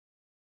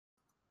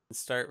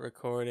Start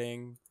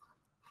recording,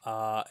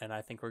 and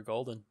I think we're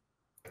golden.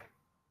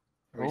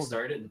 We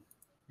started.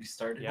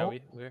 Yeah,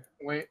 we're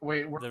Wait,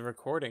 the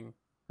recording.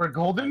 we're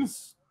golden?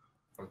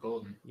 We're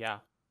golden. Yeah,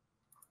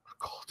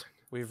 We're golden.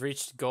 we've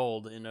reached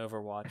gold in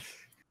Overwatch.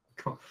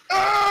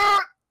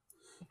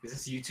 Is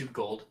this YouTube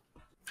gold?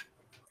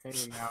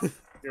 Hey now,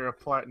 you're a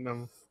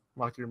platinum.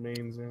 Lock your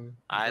mains in.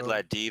 I'd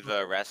let Diva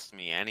arrest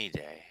me any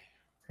day.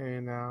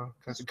 Hey now,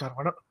 God,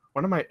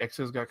 one of my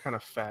exes got kind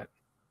of fat.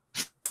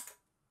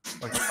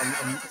 Like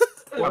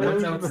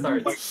That's how it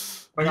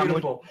starts.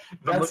 Beautiful.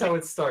 That's how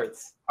it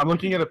starts. I'm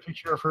looking at a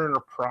picture of her in her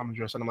prom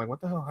dress, and I'm like,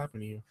 what the hell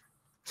happened to you?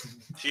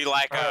 She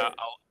like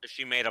is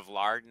she made of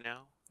lard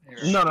now?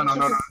 No.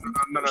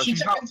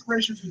 She's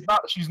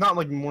not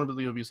like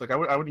morbidly obese. Like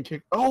I wouldn't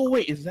kick. Oh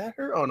wait, is that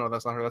her? Oh no,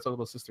 that's not her. That's her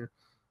little sister.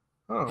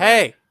 Oh.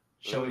 Hey!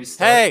 Shall we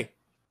start? Hey!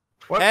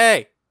 What?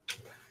 Hey!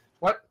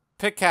 What?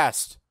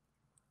 Pikcast.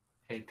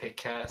 Hey,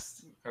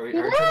 Pikcast. Are we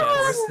trying to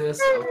force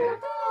this? Okay.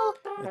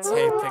 It's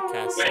Hey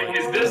Pikcast. Wait,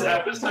 is this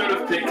episode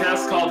of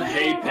Pikcast called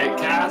Hey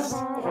Pikcast?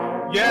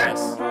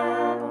 Yes.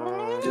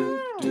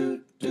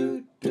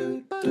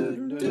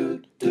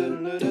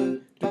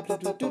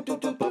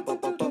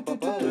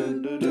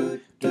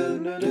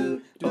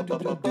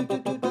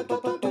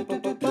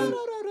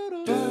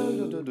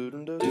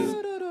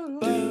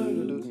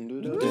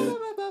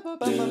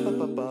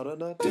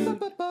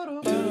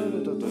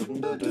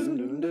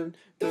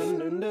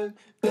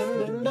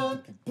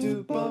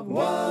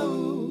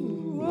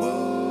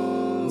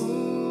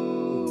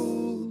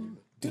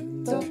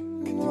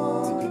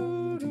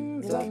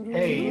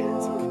 Hey,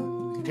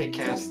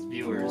 Pikcast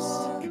viewers.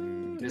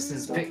 This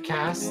is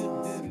Pikcast,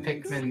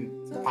 Pikmin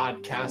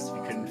podcast, if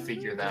you couldn't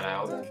figure that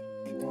out.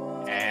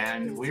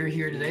 And we're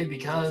here today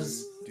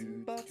because,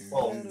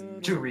 well,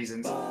 two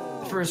reasons.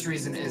 The first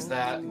reason is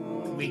that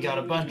we got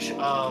a bunch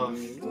of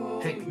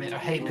Pikmin,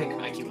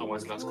 I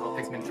was about to call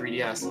it Pikmin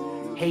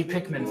 3DS, Hey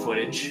Pikmin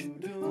footage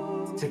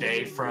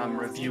today from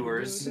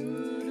reviewers,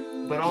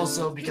 but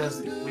also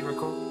because we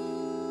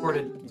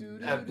recorded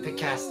a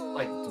Pikcast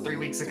like 3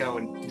 weeks ago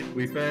and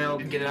we failed.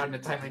 Didn't get it out in a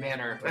timely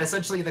manner.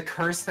 Essentially, the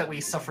curse that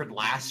we suffered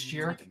last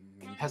year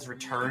has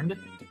returned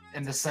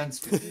in the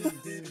sense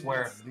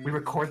where we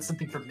record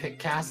something for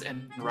Pikcast,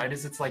 and right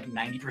as it's like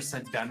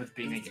 90% done with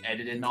being like,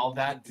 edited and all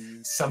that,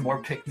 some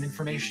more Pikmin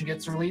information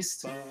gets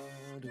released.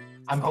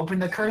 I'm hoping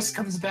the curse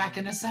comes back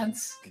in a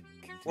sense.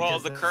 Well,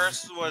 the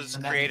curse was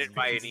created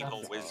by an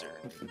evil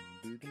wizard.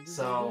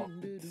 So,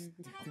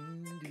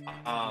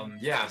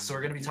 yeah, so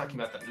we're going to be talking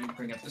about that. Let me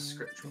bring up the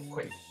script real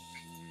quick.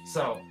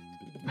 So,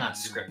 not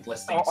script,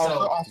 listing.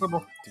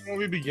 Also, before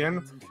we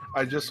begin,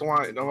 I just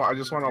want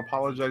to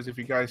apologize if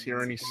you guys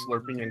hear any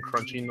slurping and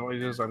crunching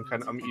noises.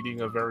 I'm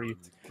eating a very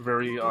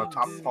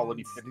top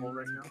quality pickle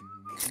right now.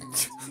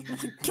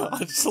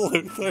 Gosh,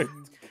 Luther.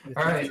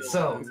 Alright,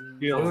 so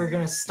we're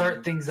going to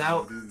start things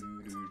out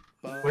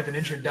with an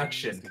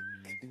introduction.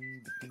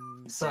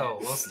 So,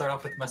 we'll start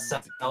off with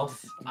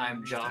myself.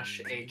 I'm Josh,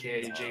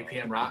 aka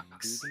JPM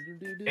Rocks.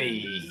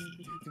 Hey.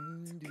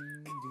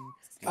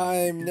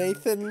 I'm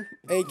Nathan,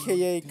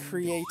 aka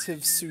Creative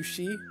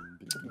Sushi.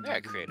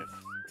 Yeah, creative.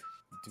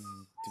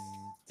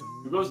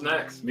 Who goes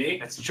next? Me?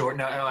 That's Jordan.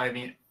 No, I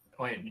mean,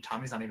 wait,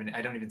 Tommy's not even.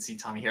 I don't even see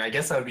Tommy here. I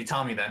guess that would be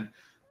Tommy then.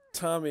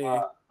 Tommy.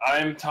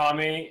 I'm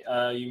Tommy.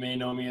 You may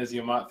know me as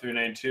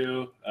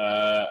Yamat392.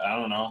 I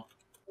don't know.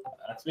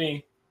 That's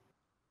me.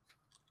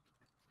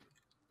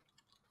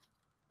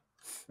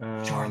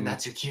 Jordan,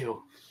 that's your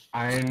cue.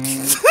 I'm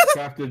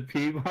Captain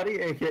Peabody,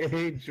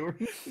 aka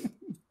Jordan.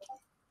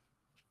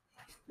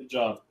 Good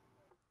job.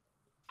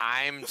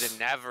 I'm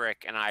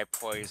Deneverek, and I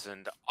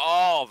poisoned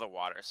all the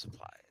water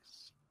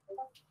supplies.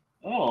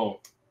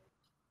 Oh.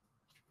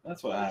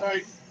 That's what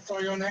happened. Do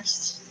I go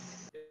next?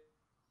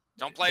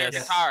 Don't play your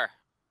Yes. guitar.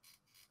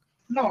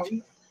 No,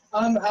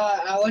 I'm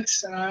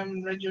Alex, and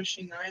I'm Red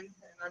Yoshi 9, and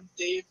I'm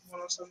Dave,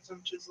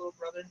 1077's little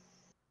brother.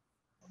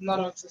 I'm not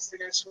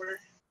autistic, I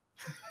swear.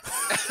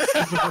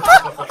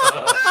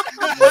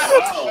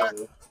 Wow.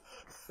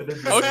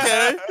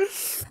 Okay.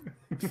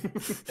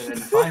 And then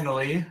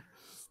finally,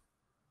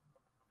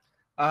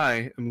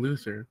 I am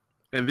Luther,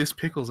 and this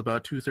pickle's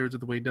about 2/3 of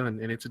the way done,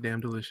 and it's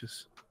damn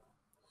delicious.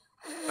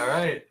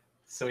 alright.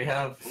 So we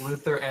have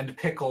Luther and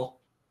Pickle.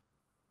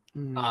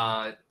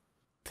 Picklecast.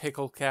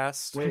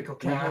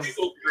 Picklecast.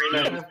 People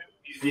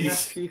We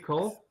have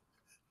Pickle.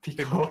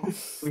 Pickle.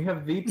 We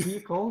have the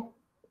Pickle.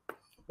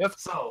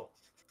 So,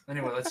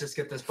 anyway, let's just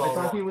get this I ball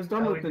thought he rolling. was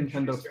done Now with we can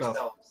Nintendo introduce stuff.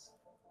 ourselves.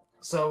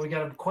 So we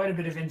got quite a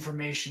bit of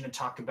information to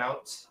talk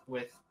about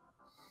with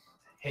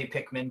Hey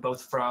Pikmin,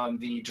 both from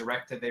the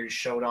direct that they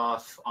showed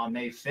off on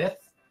May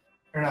 5th,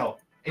 or no,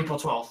 April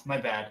 12th, my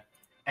bad,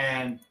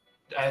 and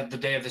the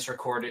day of this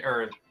recording,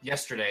 or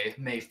yesterday,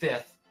 May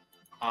 5th,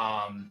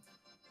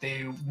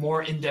 the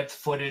more in-depth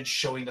footage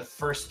showing the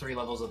first 3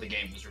 levels of the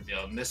game was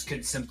revealed, and this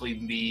could simply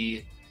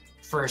be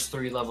first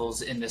 3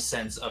 levels in the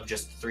sense of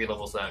just 3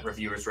 levels that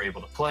reviewers were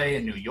able to play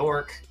in New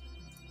York,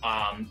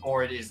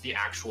 or it is the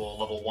actual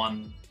level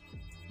 1,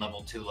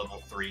 level 2,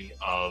 level 3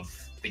 of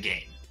the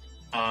game.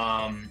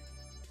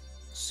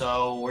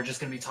 So we're just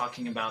going to be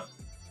talking about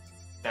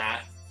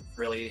that,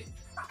 really.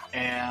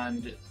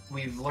 And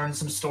we've learned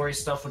some story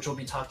stuff, which we'll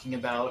be talking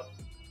about.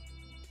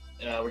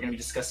 We're going to be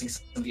discussing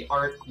some of the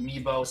art,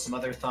 amiibo, some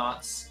other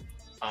thoughts,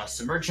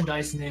 some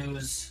merchandise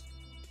news,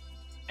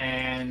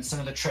 and some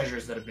of the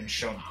treasures that have been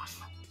shown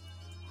off,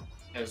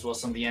 as well as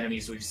some of the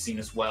enemies we've seen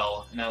as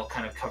well. And that'll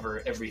kind of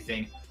cover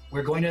everything.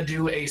 We're going to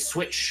do a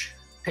Switch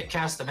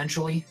Pikcast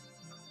eventually.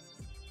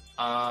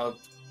 I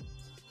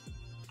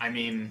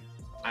mean,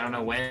 I don't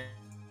know when.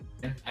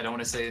 I don't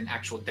want to say an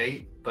actual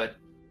date, but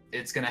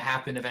it's going to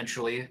happen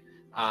eventually.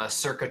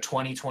 Circa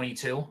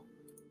 2022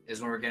 is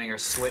when we're getting our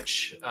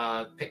Switch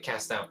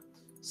Pikcast out.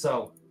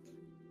 So,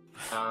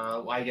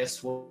 I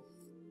guess we'll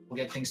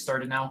get things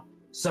started now.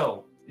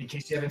 So, in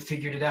case you haven't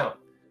figured it out,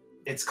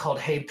 it's called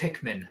Hey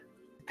Pikmin.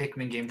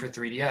 Pikmin game for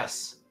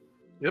 3DS.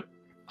 Yep.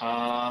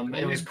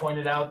 It was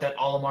pointed out that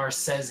Olimar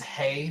says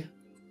hey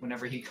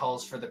whenever he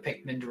calls for the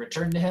Pikmin to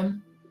return to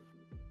him.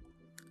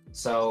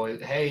 So,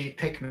 Hey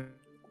Pikmin.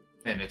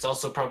 It's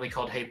also probably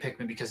called Hey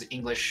Pikmin because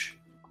English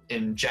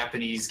in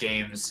Japanese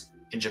games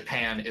in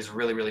Japan is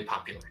really, really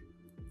popular.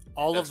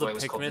 All That's of the why it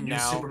was called Pikmin New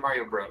now. Super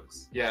Mario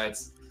Bros. Yeah,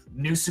 it's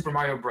New Super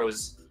Mario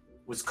Bros.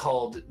 Was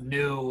called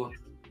New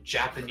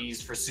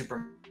Japanese for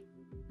Super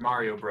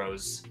Mario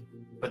Bros.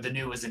 But the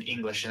new was in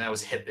English, and that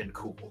was hip and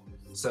cool.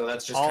 So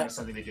that's just kind of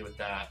something to do with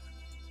that.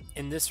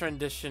 In this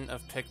rendition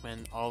of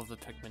Pikmin, all of the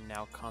Pikmin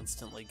now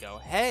constantly go,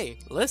 "Hey,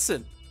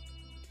 listen!"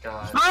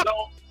 God.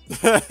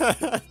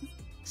 No.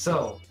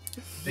 So,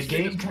 the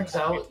game comes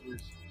out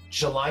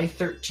July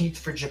 13th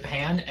for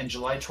Japan and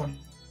July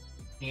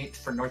 28th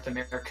for North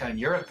America and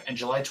Europe and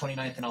July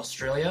 29th in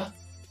Australia.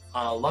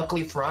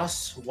 Luckily for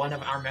us, one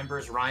of our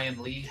members,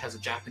 Ryan Lee, has a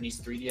Japanese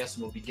 3DS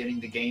and will be getting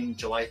the game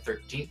July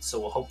 13th,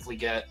 so we'll hopefully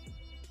get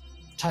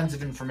tons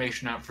of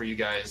information out for you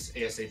guys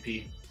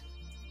ASAP.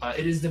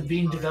 It is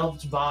being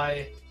developed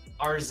by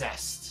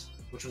Arzest,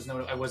 which was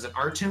known, was it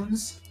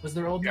Artoons? Was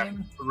their old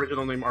name?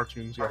 Original name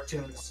Artoons, yeah.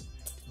 Artoons.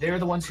 They're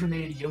the ones who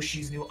made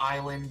Yoshi's New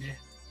Island,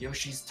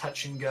 Yoshi's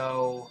Touch and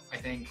Go, I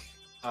think.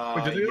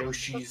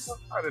 Yoshi's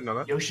I didn't know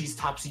that. Yoshi's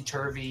Topsy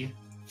Turvy,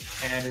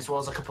 and as well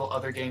as a couple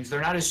other games. They're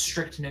not as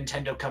strict a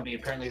Nintendo company.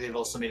 Apparently, they've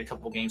also made a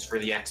couple games for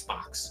the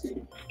Xbox.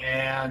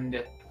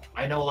 And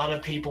I know a lot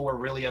of people were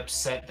really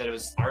upset that it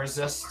was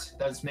Arzest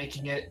that's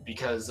making it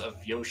because of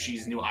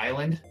Yoshi's New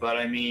Island. But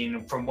I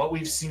mean, from what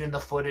we've seen in the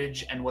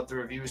footage and what the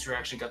reviewers who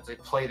actually got to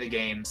play the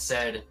game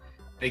said,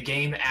 the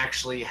game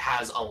actually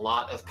has a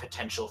lot of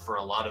potential for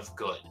a lot of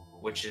good,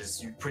 which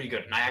is pretty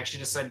good. And I actually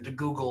decided to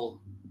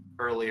Google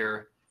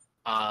earlier,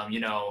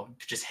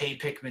 just Hey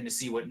Pikmin to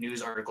see what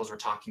news articles we're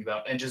talking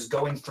about. And just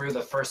going through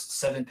the first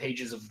 7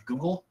 pages of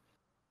Google,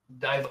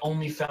 I've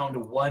only found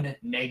one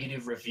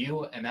negative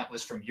review, and that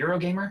was from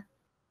Eurogamer.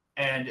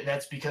 And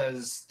that's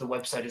because the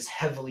website is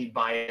heavily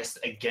biased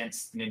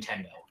against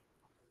Nintendo.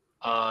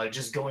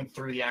 Just going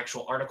through the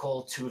actual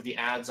article, 2 of the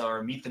ads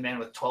are Meet the Man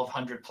with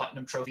 1,200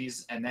 Platinum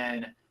Trophies, and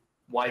then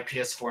why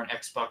PS4 and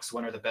Xbox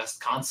One are the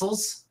best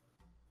consoles.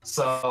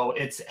 So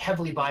it's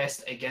heavily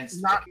biased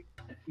against...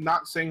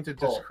 Not saying to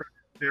discredit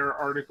their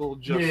article,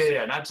 just...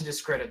 Yeah, not to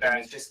discredit them,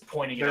 it's just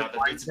pointing it out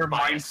that it's their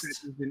biased.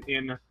 mindset isn't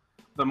in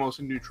the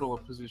most neutral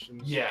of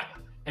positions. Yeah,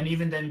 and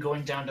even then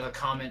going down to the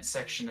comment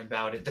section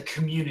about it, the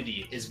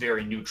community is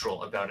very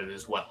neutral about it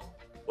as well,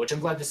 which I'm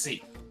glad to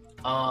see.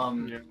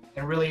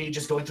 And really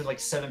just going through like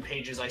 7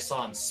 pages, I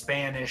saw in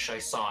Spanish, I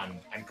saw in,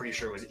 I'm pretty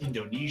sure it was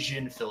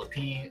Indonesian,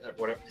 Philippine,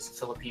 whatever, is it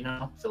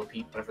Filipino?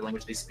 Philippine, whatever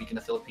language they speak in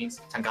the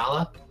Philippines,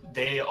 Tangala.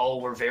 They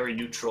all were very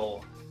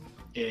neutral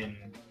in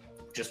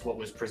just what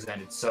was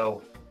presented.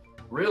 So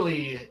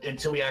really,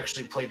 until we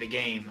actually play the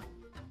game,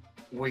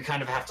 we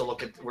kind of have to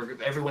look at,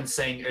 everyone's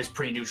saying is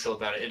pretty neutral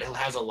about it. It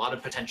has a lot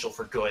of potential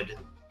for good,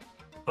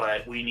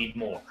 but we need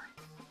more,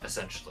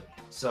 essentially.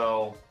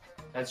 So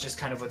that's just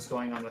kind of what's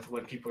going on with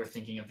what people are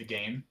thinking of the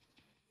game.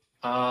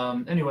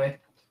 Anyway,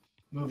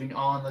 moving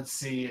on, let's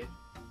see.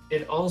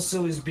 It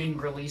also is being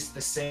released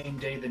the same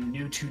day the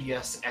new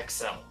 2DS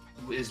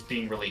XL is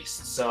being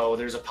released. So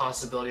there's a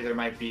possibility there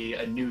might be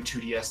a new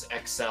 2DS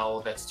XL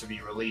that's to be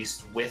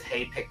released with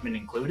Hey Pikmin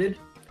included,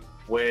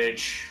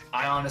 which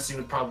I honestly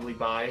would probably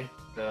buy.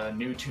 The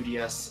new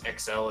 2DS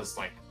XL is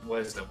like,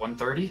 what is it,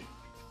 130?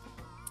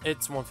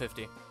 It's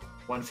 150.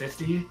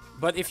 150?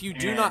 But if you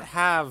do not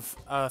have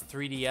a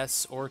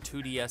 3DS or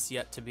 2DS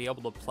yet to be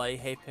able to play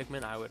Hey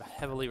Pikmin, I would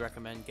heavily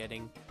recommend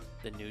getting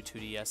the new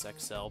 2DS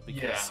XL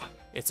because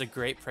it's a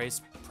great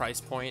price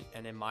point,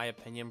 and in my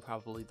opinion,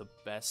 probably the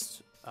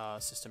best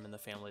system in the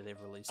family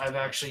they've released. I've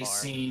actually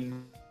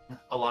seen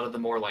a lot of the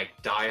more like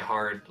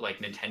die-hard like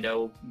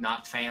Nintendo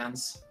not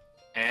fans,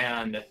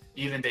 and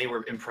even they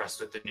were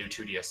impressed with the new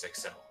 2DS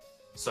XL.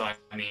 So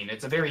I mean,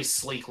 it's a very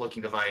sleek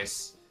looking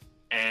device,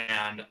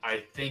 and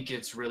I think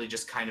it's really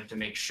just kind of to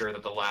make sure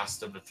that the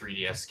last of the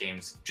 3DS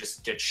games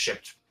just get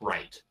shipped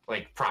right,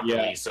 like properly.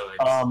 Yeah. So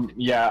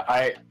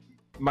it's,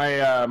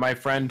 my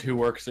friend who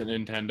works at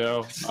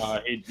Nintendo,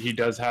 he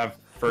does have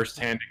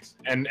firsthand,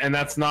 and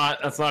that's not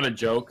a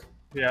joke.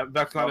 Yeah,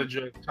 that's not a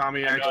joke,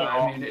 Tommy. Actually,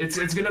 I mean,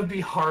 it's gonna be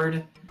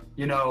hard,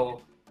 you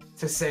know,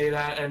 to say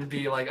that and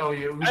be like, oh,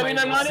 yeah. I mean,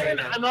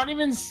 I'm not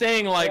even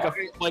saying like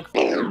like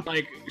Yeah.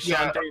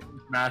 Shantae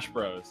from Smash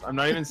Bros. I'm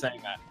not even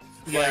saying that.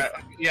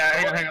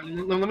 Hang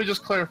on. Let me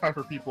just clarify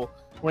for people.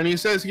 When he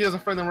says he has a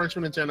friend that works for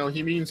Nintendo,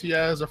 he means he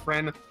has a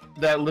friend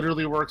that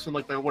literally works in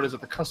like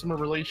the customer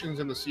relations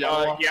in the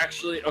Seattle.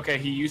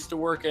 He used to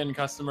work in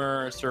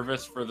customer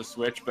service for the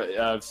Switch,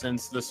 but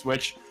since the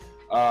Switch,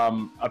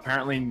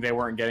 apparently they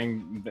weren't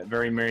getting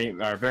very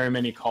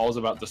many calls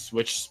about the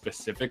Switch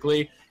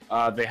specifically.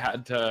 They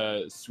had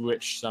to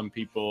switch some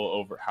people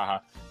over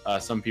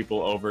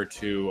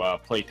to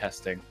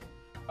playtesting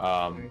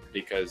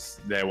because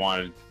they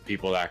wanted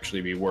people to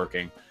actually be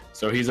working.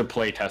 So he's a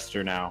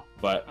playtester now.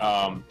 But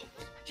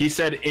he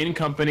said in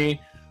company.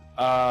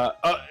 By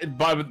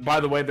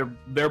the way,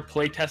 they're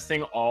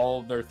playtesting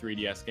all their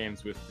 3DS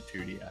games with the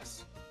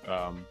 2DS,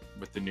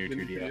 with the new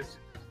 2DS.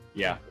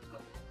 Yeah.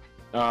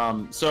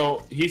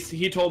 So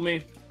he told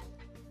me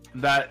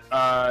that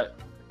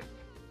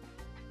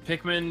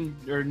Pikmin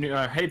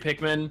Hey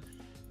Pikmin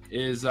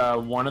is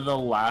one of the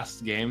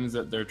last games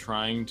that they're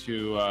trying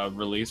to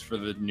release for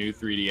the new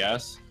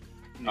 3DS,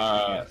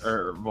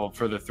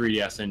 for the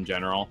 3DS in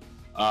general.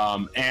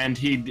 And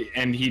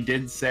he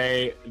did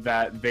say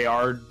that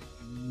they're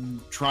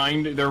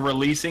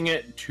releasing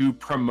it to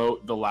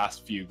promote the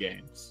last few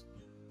games.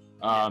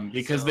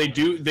 Because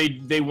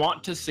they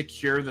want to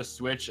secure the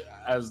Switch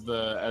as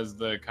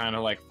the kind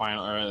of like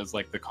final, or as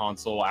like the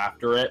console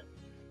after it,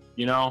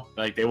 you know,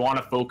 like they want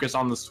to focus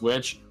on the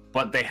Switch,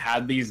 but they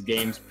had these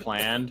games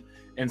planned,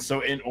 and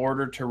so in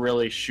order to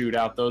really shoot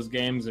out those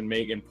games and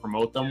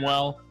promote them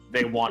well,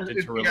 they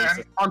wanted to release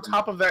it. On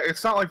top of that,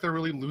 it's not like they're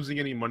really losing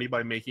any money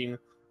by making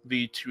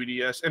the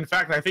 2DS. In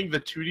fact, I think the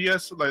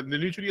 2DS, the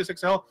new 2DS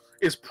XL,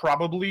 is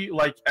probably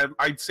like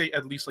I'd say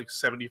at least like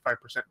 75%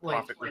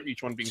 profit with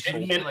each one being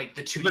sold. Like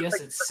the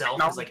 2DS itself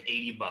is like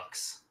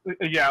 $80.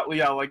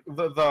 Yeah, like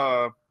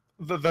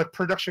the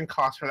production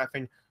costs for that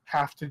thing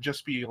have to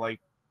just be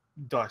like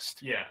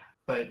dust. Yeah,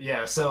 but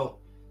yeah, so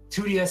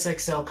 2DS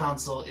XL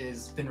console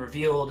has been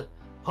revealed.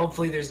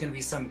 Hopefully, there's going to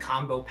be some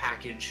combo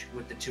package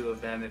with the two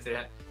of them.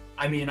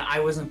 I mean, I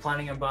wasn't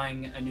planning on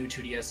buying a new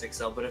 2DS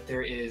XL, but if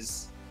there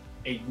is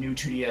a new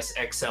 2DS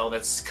XL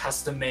that's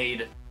custom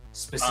made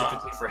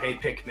specifically for Hey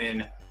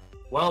Pikmin,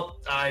 well,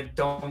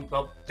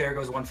 there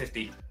goes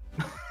 150.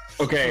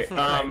 Okay,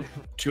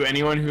 to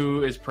anyone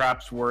who is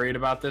perhaps worried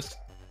about this,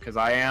 because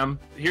I am,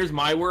 here's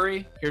my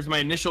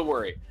initial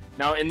worry.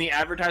 Now, in the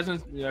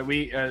advertisements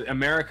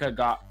America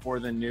got for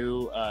the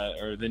new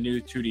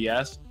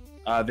 2DS,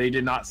 they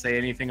did not say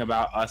anything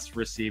about us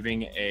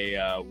receiving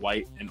a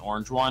white and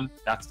orange one.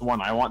 That's the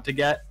one I want to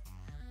get,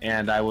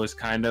 and I was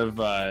kind of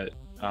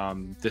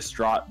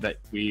distraught that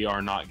we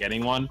are not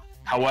getting one.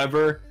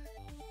 However,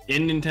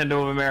 in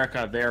Nintendo of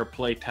America, they are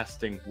play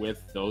testing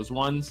with those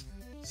ones,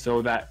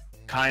 so that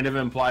kind of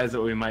implies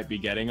that we might be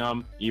getting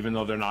them, even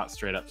though they're not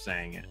straight up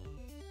saying it.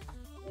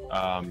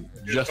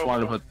 Just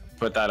wanted to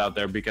put that out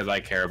there because I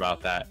care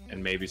about that,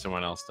 and maybe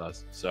someone else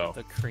does. So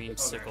the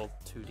creamsicle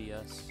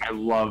 2DS.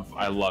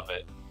 I love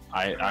it.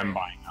 I'm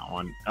buying that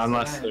one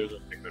unless there's a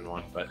Pikmin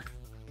one. But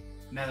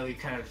now that we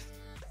kind of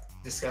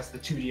discussed the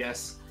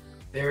 2DS,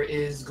 there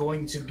is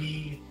going to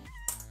be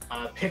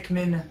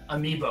Pikmin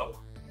Amiibo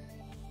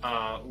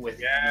with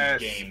the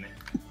game,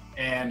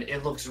 and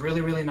it looks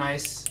really, really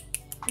nice.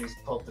 Let me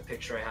pull up the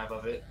picture I have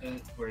of it.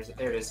 Where is it?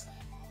 There it is.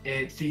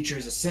 It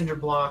features a cinder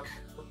block,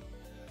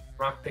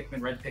 rock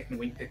Pikmin, red Pikmin,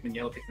 wing Pikmin,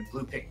 yellow Pikmin,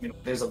 blue Pikmin.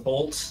 There's a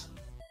bolt.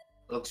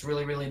 It looks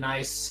really, really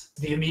nice.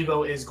 The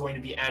Amiibo is going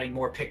to be adding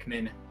more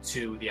Pikmin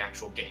to the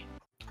actual game.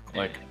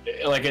 Like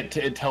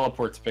it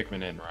teleports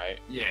Pikmin in, right?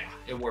 Yeah,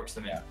 it warps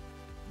them in.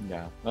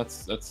 Yeah,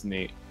 that's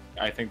neat.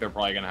 I think they're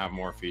probably gonna have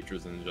more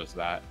features than just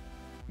that,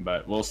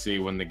 but we'll see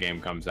when the game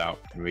comes out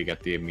and we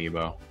get the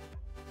Amiibo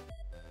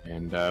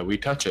and we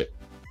touch it.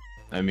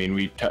 I mean,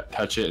 we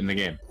touch it in the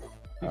game.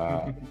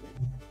 So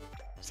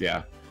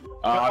yeah.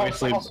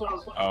 Obviously. I'm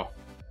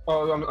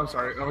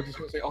sorry. I was just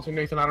gonna say. Also,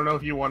 Nathan, I don't know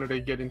if you wanted to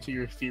get into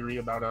your theory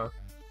about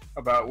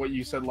what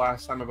you said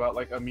last time about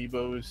like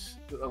Amiibos,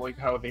 like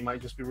how they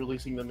might just be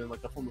releasing them in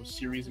like the form of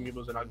series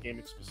Amiibos and not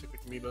game-specific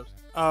Amiibos.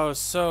 Oh,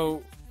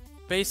 so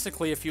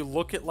basically, if you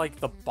look at like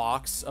the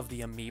box of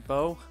the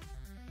Amiibo,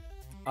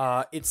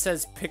 it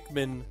says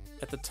Pikmin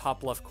at the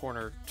top left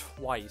corner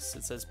twice.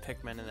 It says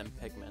Pikmin and then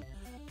Pikmin.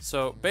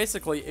 So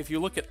basically, if you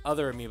look at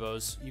other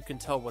Amiibos, you can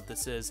tell what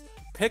this is.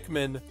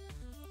 Pikmin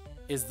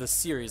is the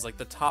series, like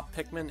the top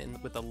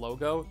Pikmin with the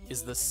logo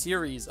is the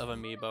series of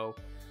Amiibo,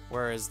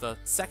 whereas the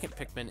second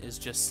Pikmin is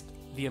just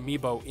the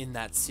Amiibo in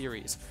that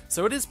series.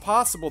 So it is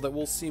possible that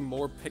we'll see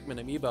more Pikmin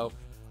Amiibo.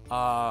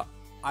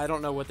 I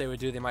don't know what they would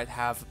do. They might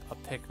have a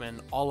Pikmin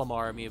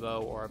Olimar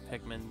Amiibo or a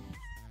Pikmin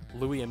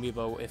Louis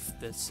Amiibo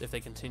if they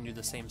continue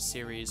the same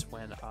series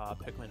when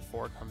Pikmin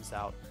 4 comes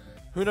out.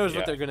 Who knows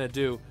what they're gonna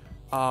do?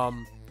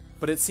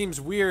 But it seems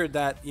weird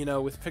that, you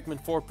know, with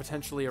Pikmin 4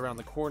 potentially around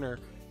the corner,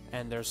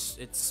 and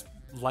it's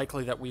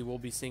likely that we will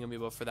be seeing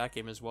Amiibo for that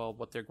game as well.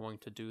 What they're going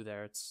to do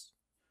there, it's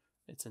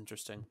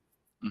interesting.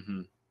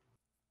 Mm-hmm.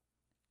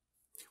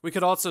 We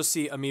could also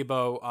see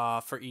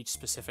amiibo for each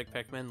specific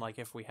Pikmin. Like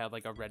if we had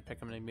like a red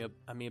Pikmin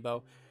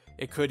amiibo,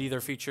 it could either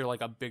feature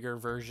like a bigger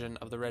version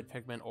of the red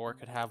Pikmin, or it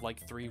could have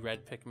like 3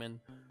 red Pikmin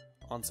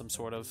on some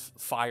sort of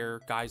fire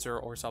geyser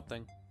or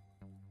something.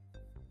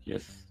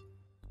 Yes.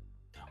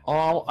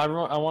 Oh, I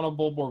want a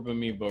Bulborb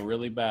amiibo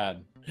really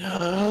bad.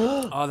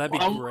 Oh, that'd be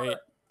great.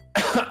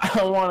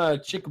 I want a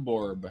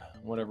Chickborb,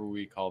 whatever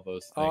we call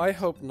those things. Oh, I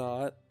hope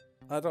not.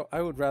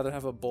 I would rather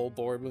have a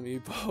Bulborb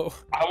amiibo.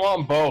 I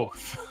want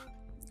both.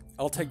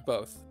 I'll take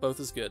both. Both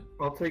is good.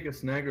 I'll take a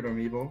Snaggart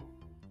amiibo.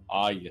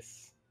 Ah,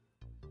 yes.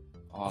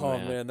 Oh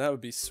man, that would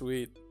be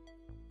sweet.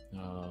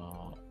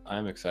 Oh,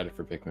 I'm excited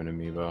for Pikmin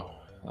amiibo.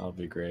 That'll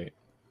be great.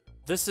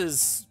 This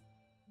is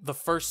the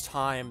first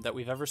time that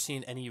we've ever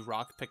seen any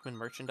Rock Pikmin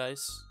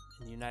merchandise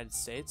in the United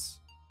States.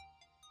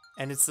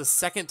 And it's the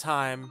second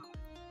time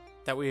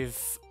that we've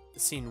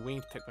seen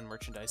winged Pikmin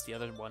merchandise, the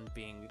other one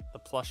being the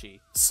plushie.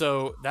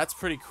 So that's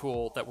pretty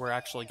cool that we're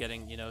actually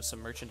getting, you know, some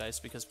merchandise,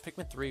 because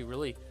Pikmin 3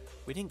 really,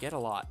 we didn't get a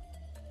lot.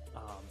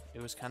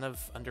 It was kind of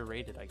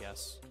underrated, I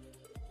guess,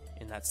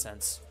 in that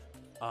sense.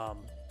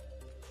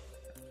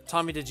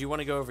 Tommy, did you want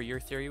to go over your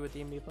theory with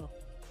the amiibo?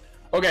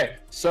 Okay,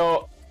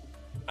 so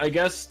I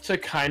guess to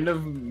kind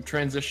of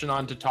transition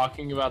on to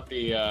talking about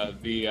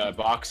the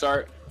box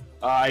art,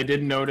 I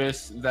did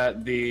notice that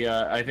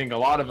I think a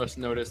lot of us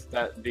noticed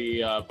that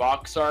the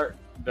box art,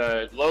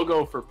 the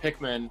logo for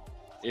Pikmin,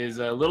 is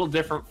a little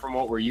different from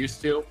what we're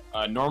used to.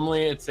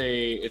 Normally,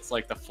 it's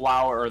like the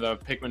flower, or the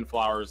Pikmin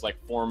flowers, like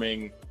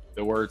forming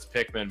the words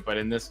Pikmin, but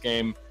in this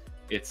game,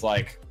 it's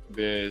like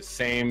the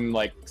same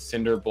like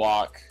cinder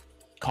block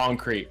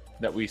concrete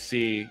that we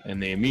see in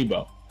the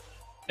amiibo,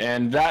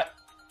 and that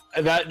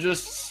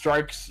just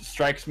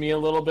strikes me a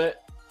little bit.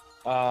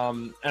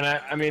 And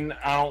I mean,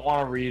 I don't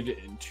want to read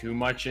too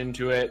much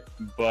into it,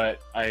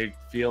 but I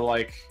feel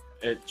like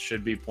it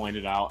should be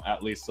pointed out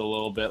at least a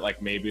little bit,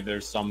 like maybe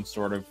there's some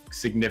sort of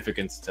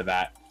significance to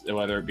that,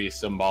 whether it be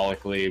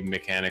symbolically,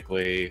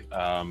 mechanically,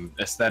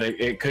 aesthetic.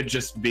 It could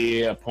just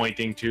be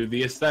pointing to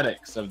the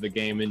aesthetics of the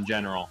game in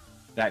general.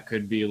 That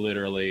could be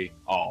literally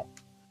all.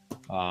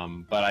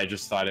 But I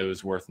just thought it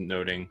was worth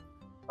noting.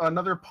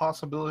 Another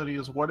possibility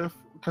is, what if,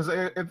 because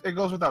it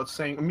goes without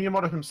saying,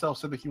 Miyamoto himself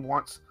said that he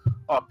wants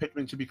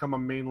Pikmin to become a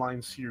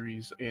mainline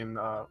series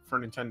for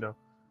Nintendo.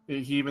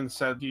 He even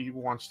said he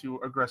wants to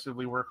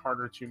aggressively work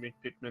harder to make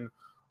Pikmin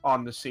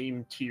on the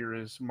same tier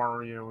as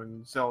Mario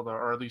and Zelda,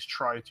 or at least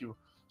try to.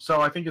 So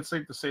I think it's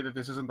safe to say that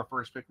this isn't the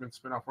first Pikmin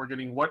spin-off we're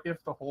getting. What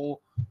if the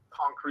whole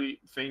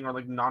concrete thing, or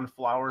like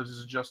non-flowers,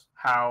 is just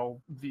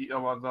how the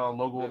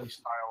logo will be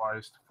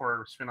stylized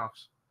for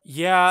spin-offs?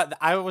 Yeah,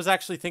 I was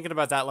actually thinking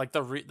about that. Like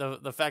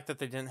the fact that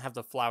they didn't have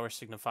the flower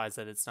signifies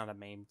that it's not a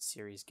main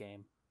series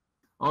game.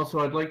 Also,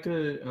 I'd like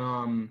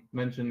to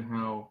mention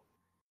how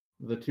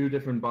the 2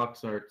 different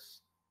box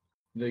arts,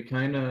 they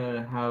kind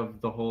of have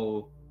the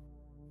whole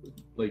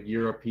like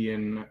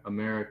European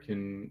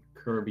American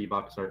Kirby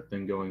box art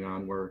thing going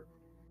on, where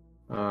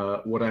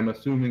what I'm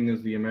assuming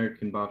is the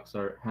American box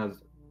art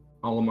has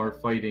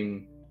Olimar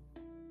fighting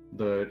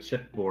the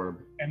Chickborb.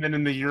 And then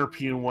in the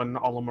European one,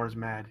 Olimar's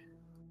mad.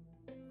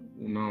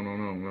 No.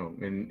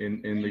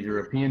 In the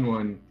European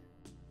one,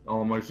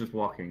 Olimar's just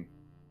walking.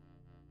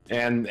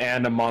 And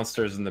a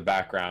monster's in the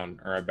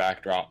background, or a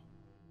backdrop.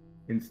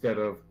 Instead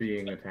of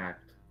being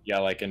attacked. Yeah,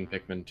 like in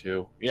Pikmin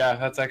 2. Yeah,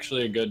 that's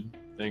actually a good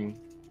thing.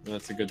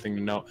 That's a good thing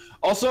to know.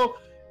 Also,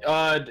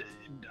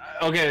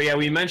 okay, yeah,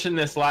 we mentioned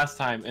this last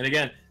time, and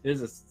again,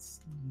 this is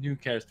new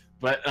cares,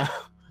 but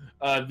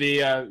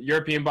the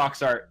European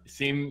box art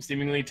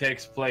seemingly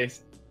takes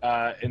place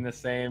in the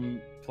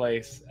same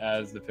place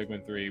as the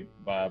Pikmin 3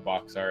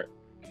 box art,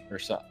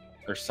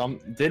 or some.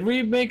 Did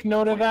we make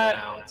note of that?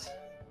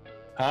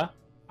 Huh?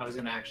 I was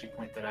gonna actually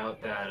point that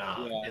out, that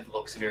it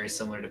looks very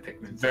similar to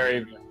Pikmin 3.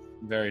 Very,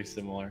 very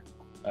similar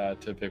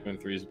to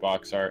Pikmin 3's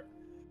box art.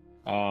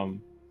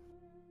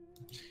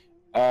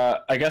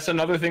 I guess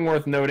another thing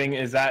worth noting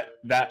is that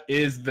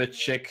is the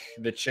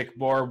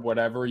Chickborb,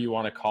 whatever you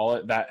want to call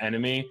it, that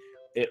enemy.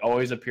 It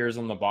always appears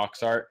on the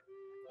box art,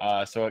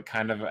 so it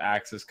kind of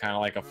acts as kind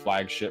of like a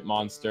flagship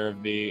monster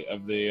of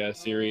the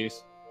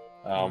series.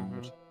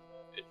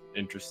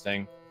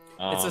 Interesting.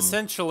 It's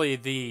essentially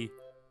the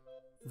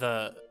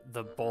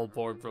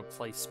Bulborb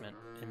replacement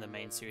in the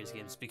main series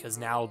games, because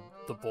now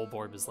the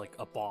Bulborb is like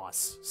a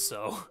boss.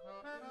 So,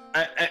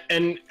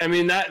 and I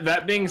mean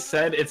that being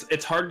said,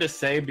 it's hard to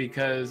say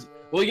because,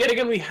 well, yet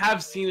again, we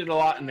have seen it a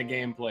lot in the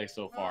gameplay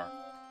so far,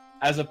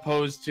 as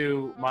opposed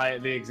to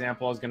the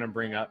example I was gonna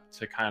bring up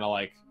to kind of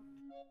like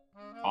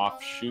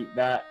offshoot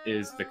that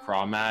is the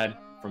Crawmad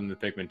from the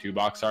Pikmin 2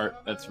 box art.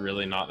 That's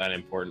really not that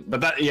important, but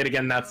that yet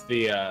again, that's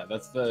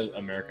the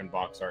American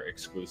box art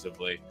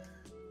exclusively.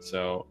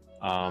 So.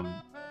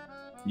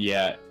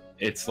 Yeah,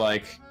 it's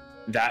like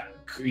that.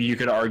 You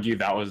could argue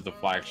that was the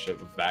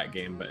flagship of that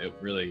game, but it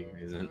really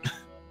isn't.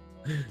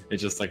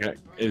 It's just like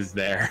is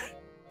there.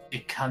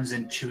 It comes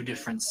in 2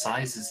 different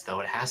sizes, though.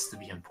 It has to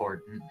be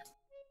important.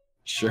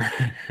 Sure.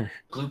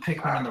 Blue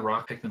Pikmin and the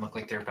rock Pikmin look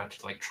like they're about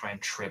to like try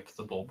and trip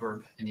the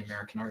Bulburb in the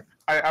American art.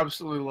 I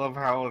absolutely love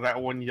how that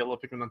one yellow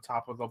Pikmin on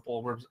top of the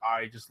Bulburb's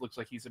eye just looks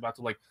like he's about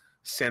to like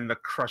send the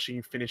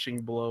crushing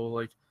finishing blow,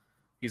 like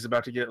he's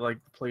about to get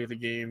like the play of the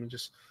game and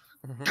just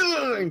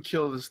and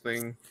kill this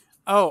thing.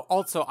 Oh,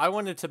 also, I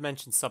wanted to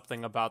mention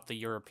something about the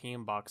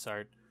European box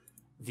art.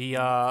 The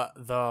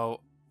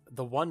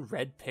one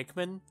red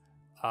Pikmin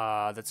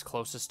that's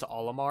closest to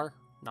Olimar,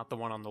 not the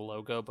one on the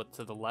logo, but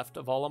to the left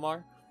of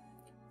Olimar,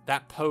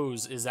 that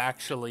pose is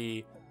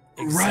actually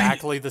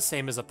exactly the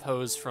same as a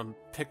pose from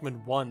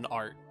Pikmin 1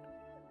 art.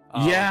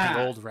 Yeah.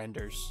 The old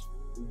renders.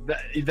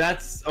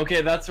 That's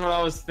okay. That's what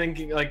I was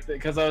thinking. Like,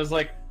 because I was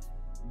like,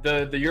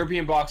 the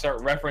European box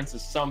art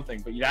references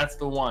something, but that's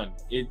the one.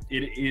 It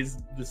is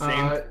the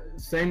same.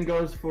 Same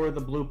goes for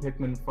the blue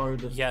Pikmin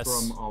farthest Yes.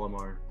 from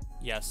Olimar.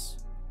 Yes.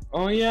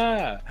 Oh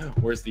yeah.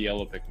 Where's the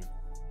yellow Pikmin?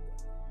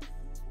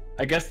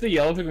 I guess the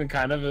yellow Pikmin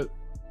kind of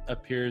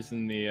appears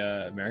in the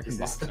American Is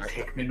this box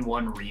the art. Pikmin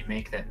 1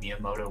 remake that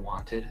Miyamoto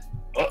wanted?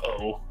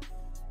 Uh-oh.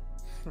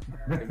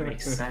 It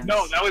makes sense.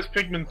 No, that was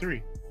Pikmin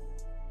 3.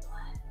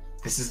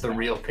 This is the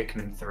real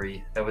Pikmin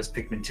 3. That was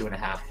Pikmin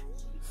 2.5.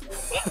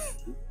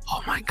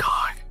 Oh my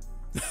god.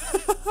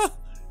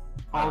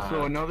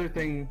 Also,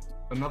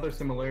 another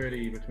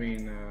similarity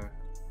between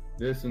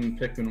this and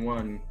Pikmin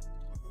 1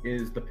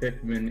 is the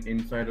Pikmin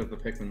inside of the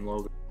Pikmin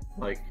logo,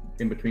 like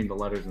in between the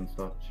letters and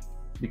such,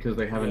 because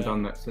they haven't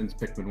done that since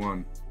Pikmin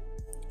 1.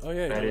 Oh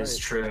yeah, That is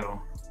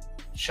true.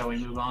 Shall we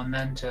move on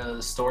then to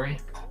the story?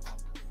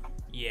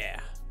 Yeah.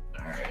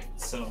 Alright,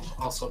 so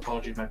also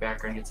apologies, my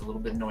background gets a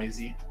little bit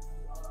noisy.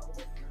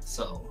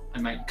 So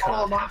I might cut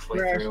off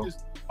halfway through.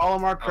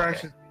 Olimar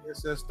crashes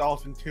SS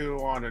Dolphin 2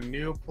 on a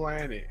new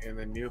planet, and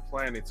the new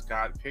planet's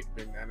got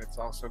Pikmin, and it's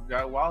also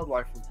got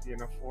wildlife from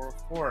PNF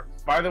 404.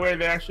 By the way,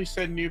 they actually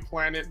said new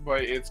planet,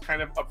 but it's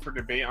kind of up for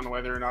debate on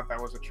whether or not that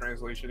was a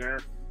translation error,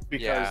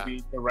 because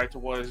the right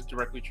was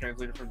directly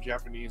translated from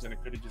Japanese, and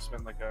it could have just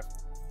been like a...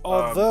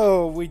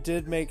 Although we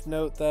did make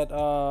note that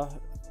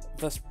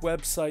this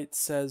website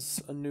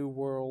says a new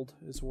world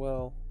as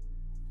well.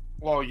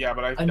 Well, yeah,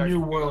 but A new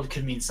world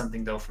could mean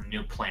something though from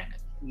new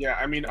planet. Yeah,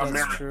 I mean, That's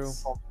America true.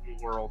 is called New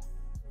World.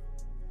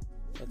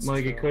 That's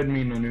Like true. it could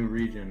mean a new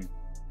region.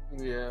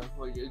 Yeah,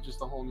 like it's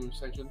just a whole new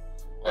section.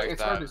 Like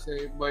it's that. hard to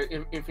say, but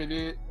if it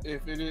is,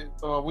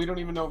 we don't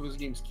even know if this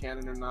game's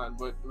canon or not.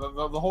 But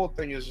the whole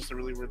thing is just a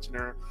really weird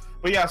scenario.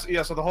 But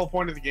yeah, so the whole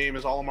point of the game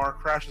is Olimar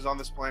crashes on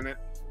this planet.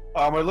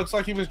 It looks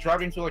like he was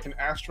driving through like an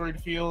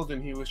asteroid field,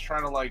 and he was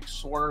trying to like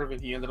swerve,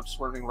 and he ended up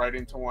swerving right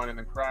into one, and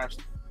then crashed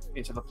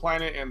into the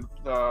planet. And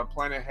the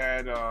planet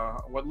had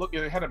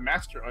it had a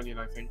master onion,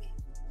 I think.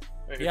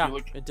 If Yeah, you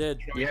look- it did.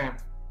 Yeah,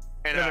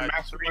 And Yeah, the a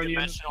master onion,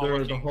 three-dimensional there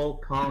was a looking. whole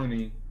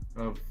colony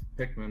of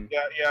Pikmin.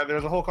 Yeah,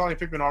 there's a whole colony of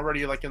Pikmin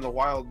already like in the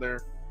wild there.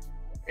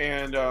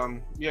 And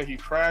yeah, he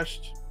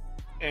crashed,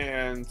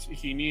 and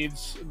he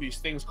needs these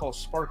things called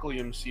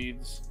sparklium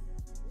seeds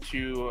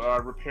to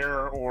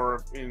repair,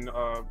 or in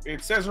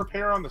it says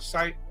repair on the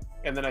site,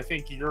 and then I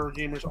think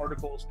Eurogamer's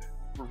articles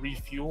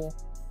refuel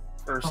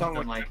or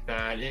Something like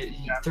that.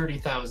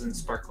 30,000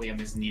 sparklium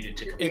is needed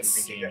to complete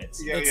It's- the game.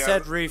 It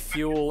said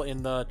refuel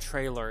in the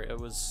trailer. It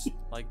was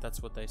like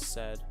that's what they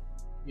said.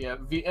 Yeah,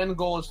 the end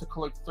goal is to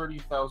collect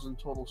 30,000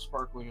 total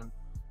sparklium,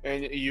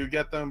 and you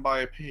get them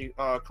by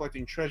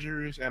collecting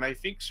treasures, and I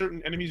think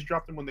certain enemies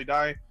drop them when they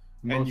die.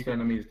 And you Most can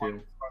enemies walk do.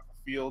 across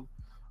the field.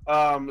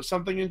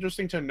 Something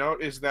interesting to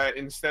note is that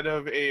instead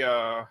of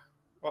a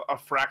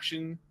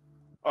fraction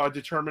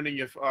determining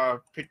if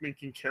Pikmin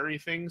can carry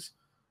things,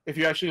 if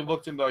you actually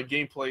looked in the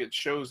gameplay, it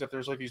shows that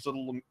there's like these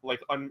little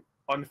like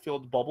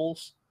unfilled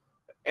bubbles,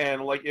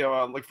 and like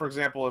for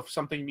example, if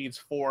something needs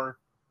 4,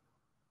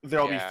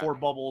 there'll be 4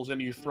 bubbles, and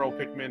you throw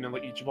Pikmin, and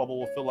like each bubble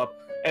will fill up,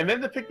 and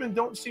then the Pikmin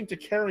don't seem to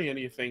carry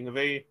anything.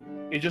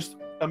 It just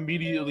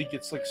immediately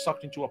gets like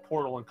sucked into a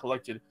portal and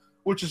collected,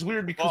 which is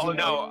weird because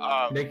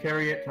They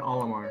carry it to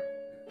Olimar.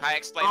 I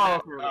explained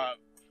that.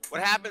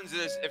 What happens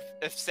is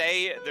if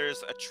say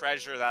there's a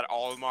treasure that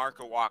Olimar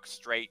could walk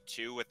straight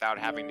to without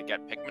having to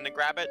get Pikmin to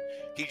grab it,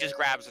 he just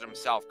grabs it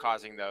himself,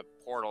 causing the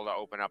portal to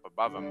open up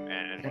above him,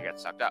 and he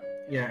gets sucked up.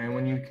 Yeah, and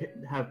when you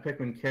have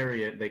Pikmin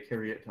carry it, they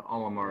carry it to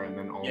Olimar, and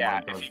then Olimar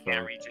Yeah, does if you the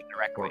can't reach it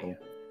directly. portal.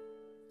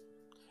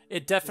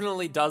 It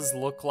definitely does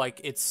look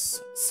like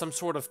it's some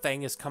sort of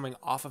thing is coming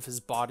off of his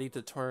body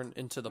to turn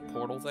into the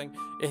portal thing.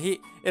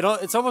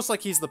 It's almost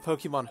like he's the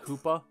Pokemon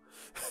Hoopa.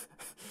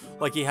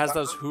 Like he has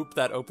those hoops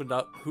that open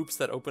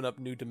up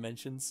new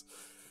dimensions.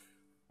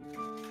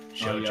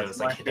 JoJo's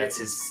like that's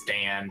his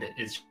stand.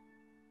 It's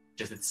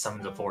just it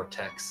summons a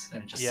vortex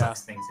and it just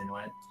sucks things into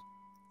it.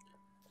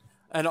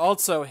 And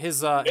also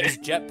his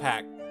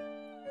jetpack.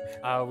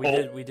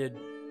 We did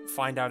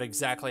find out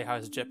exactly how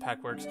his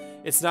jetpack works.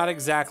 It's not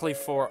exactly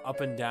for up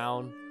and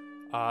down.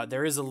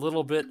 There is a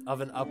little bit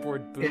of an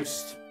upward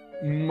boost.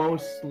 It's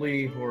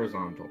mostly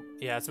horizontal.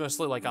 Yeah, it's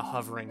mostly like a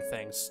hovering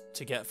thing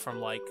to get from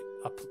like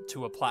up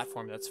to a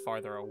platform that's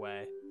farther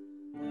away.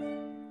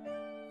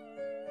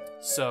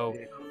 So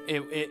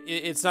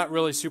it's not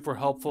really super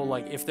helpful.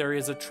 Like if there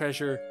is a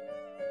treasure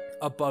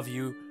above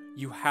you,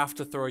 you have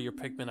to throw your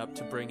Pikmin up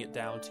to bring it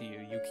down to you.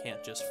 You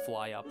can't just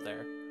fly up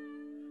there.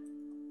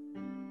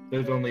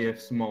 There's only a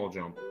small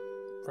jump.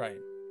 Right.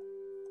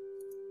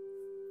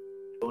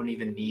 Don't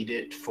even need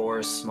it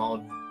for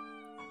small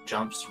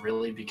jumps,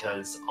 really,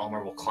 because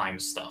Almar will climb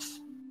stuff.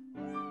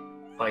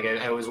 Like,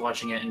 I was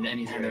watching it, and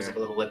anytime there's like a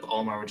little lip,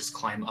 Almar would just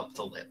climb up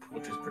the lip,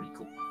 which was pretty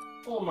cool.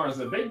 Almar's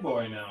a big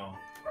boy now.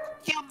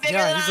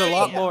 Yeah, he's a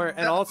lot more.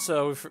 And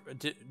also,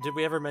 did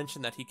we ever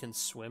mention that he can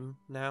swim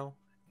now?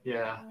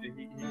 Yeah. He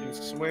can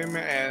swim,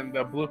 and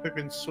the blue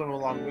Pikmin swim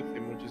along with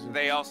him, which is...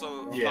 They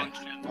also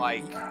function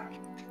like...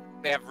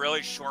 They have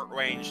really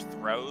short-range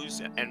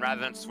throws, and rather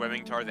than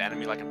swimming toward the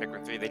enemy like in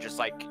Pikmin 3, they just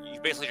like... You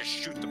basically just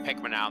shoot the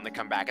Pikmin out and they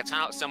come back. It's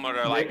not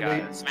similar to like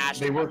Smash.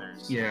 They work,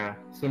 yeah,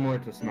 similar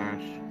to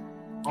Smash.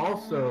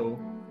 Also,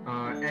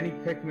 any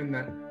Pikmin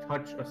that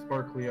touch a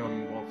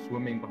Sparklium while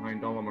swimming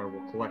behind Olimar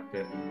will collect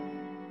it.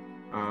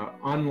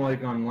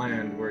 Unlike on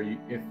land, where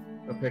if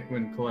a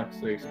Pikmin collects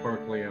a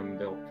Sparklium,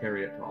 they'll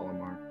carry it to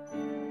Olimar.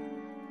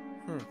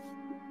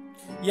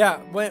 Yeah,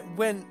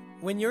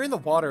 when you're in the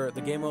water, the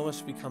game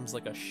almost becomes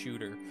like a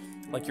shooter.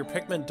 Like your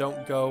Pikmin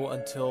don't go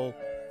until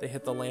they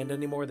hit the land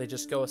anymore. They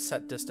just go a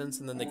set distance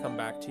and then they come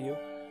back to you.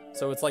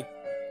 So it's like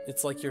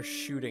you're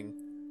shooting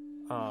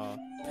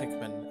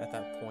Pikmin at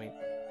that point.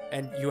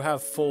 And you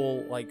have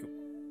full, like,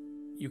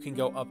 you can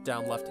go up,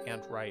 down, left,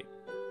 and right.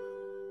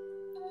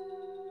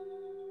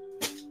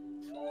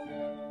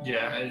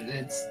 Yeah,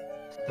 it's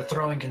the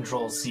throwing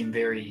controls seem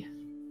very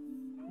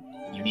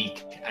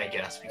unique, I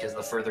guess, because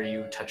the further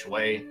you touch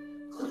away,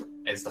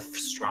 is the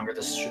stronger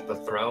the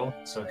throw.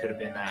 So it could have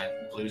been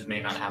that blues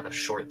may not have a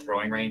short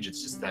throwing range.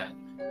 It's just that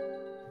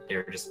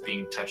they're just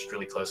being touched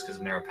really close because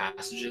of narrow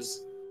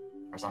passages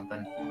or something.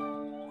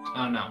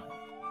 I don't know.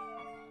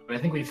 But I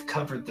think we've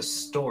covered the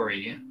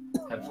story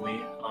heavily.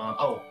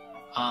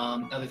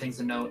 Other things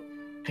to note: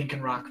 Pink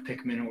and Rock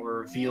Pikmin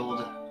were revealed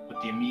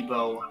with the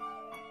amiibo,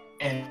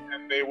 and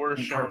they were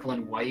shown. Purple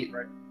and White.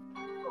 Right.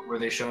 Were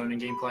they shown in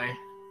gameplay?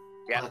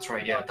 Yeah, that's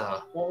right. Yeah,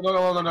 Well,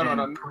 no,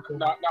 not Purple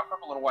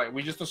and White.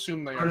 We just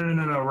assumed they are.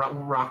 No.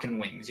 Rock and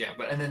Wings. Yeah,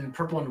 and then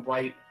Purple and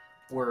White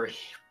were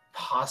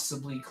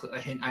possibly a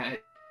hint.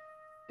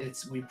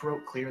 We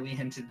wrote clearly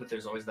hinted, but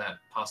there's always that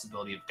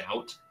possibility of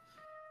doubt.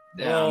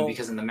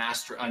 Because in the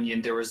Master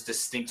Onion there was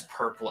distinct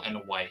purple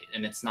and white,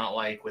 and it's not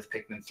like with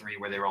Pikmin 3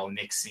 where they were all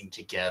mixing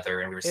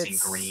together and we were seeing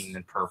green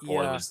and purple.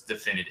 Yeah. It was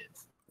definitive.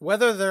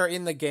 Whether they're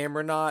in the game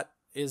or not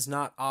is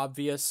not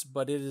obvious,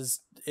 but it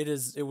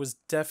was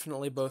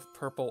definitely both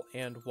purple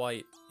and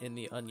white in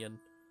the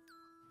Onion.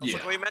 Also,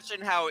 can we mention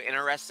how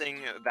interesting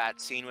that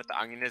scene with the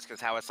Onion is,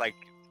 because how it's like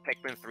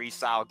Pikmin 3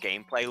 style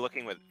gameplay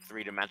looking with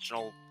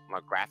three-dimensional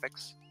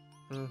graphics?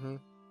 Mm-hmm.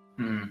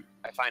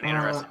 I find it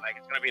interesting. Like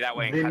it's gonna be that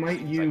way. They might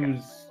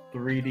use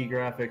 3D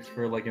graphics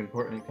for like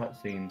important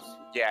cutscenes.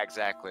 Yeah,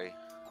 exactly.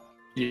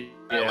 Yeah.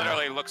 It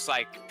literally looks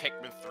like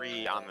Pikmin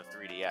 3 on the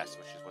 3DS,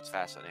 which is what's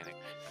fascinating.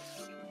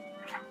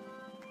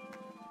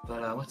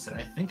 But what's it?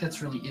 I think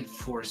that's really it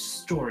for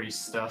story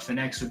stuff. And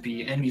next would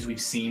be enemies we've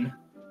seen.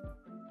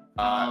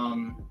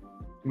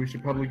 We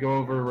should probably go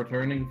over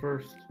returning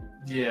first.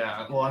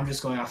 Yeah. Well, I'm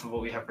just going off of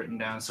what we have written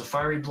down. So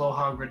Fiery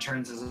Blowhog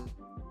returns as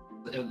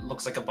it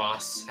looks like a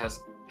boss,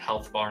 has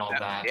health bar and all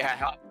that.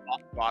 Yeah,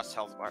 boss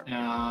health bar.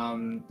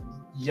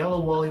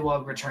 Yellow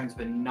Wollywog returns,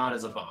 but not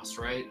as a boss,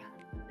 right?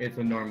 It's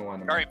a normal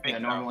enemy. Very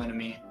big normal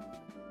enemy.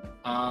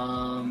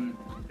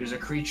 There's a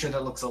creature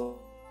that looks a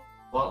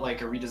lot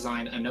like a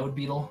redesigned Anode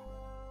Beetle.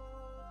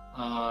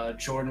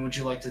 Jordan, would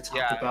you like to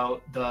talk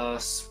about the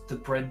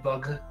bread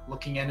bug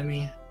looking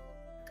enemy?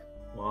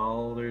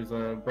 Well, there's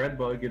a bread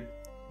bug. It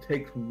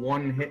takes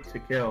one hit to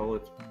kill.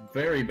 It's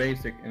very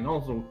basic and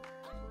also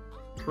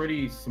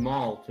pretty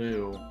small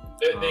too.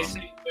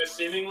 They're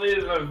seemingly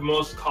the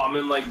most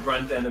common like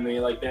grunt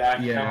enemy. Like they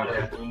actually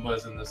have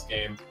Goombas in this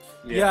game.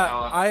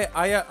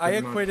 I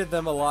equated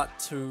them a lot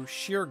to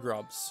shear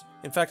grubs.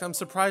 In fact, I'm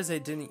surprised they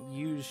didn't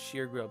use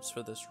shear grubs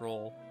for this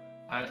role.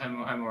 I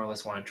more or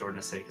less wanted Jordan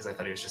to say because I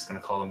thought he was just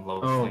going to call them low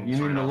flings. Oh, you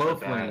mean the low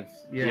flings?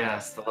 Yeah.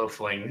 Yes, the low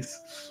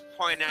flings.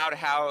 Point out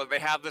how they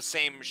have the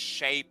same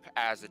shape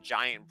as a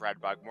giant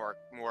bread bug, more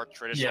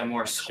traditional. Yeah,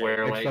 more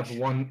square-like. Except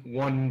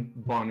one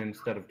bun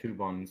instead of two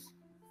buns.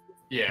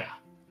 Yeah.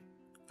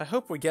 I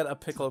hope we get a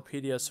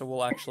Pikipedia so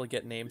we'll actually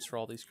get names for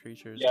all these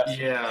creatures.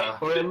 Yeah.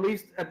 Or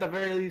at the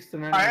very least,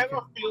 I have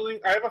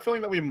a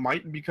feeling that we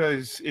might,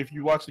 because if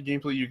you watch the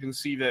gameplay, you can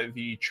see that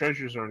the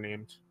treasures are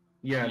named.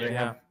 Yeah, they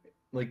have.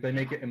 Like, they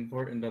make it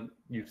important that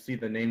you see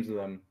the names of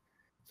them.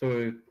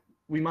 So,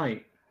 we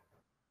might.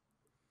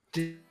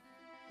 Did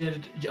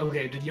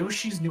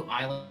Yoshi's New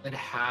Island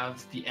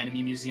have the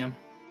enemy museum?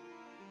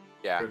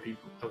 Yeah.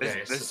 Okay.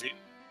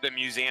 The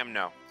museum,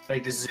 no.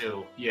 Like the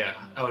zoo, yeah.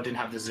 Oh, it didn't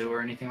have the zoo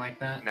or anything like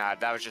that? Nah,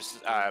 that was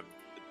just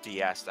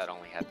DS that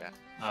only had that.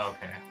 Oh,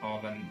 okay. Well,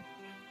 then,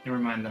 never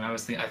mind. Then I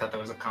thought that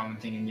was a common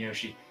thing in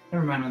Yoshi.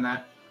 Never mind on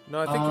that.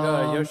 No, I think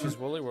Yoshi's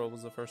Woolly World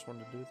was the first one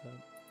to do that.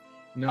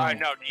 No,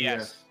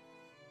 DS.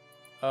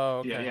 Oh,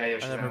 okay. Yeah, I never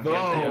Yoshi's played Island. that. No,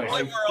 The only I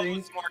world think-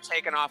 was more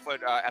taken off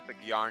what Epic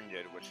Yarn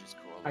did, which is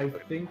cool. I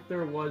think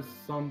there was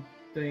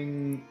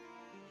something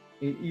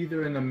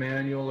either in the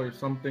manual or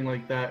something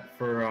like that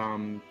for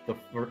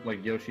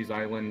like Yoshi's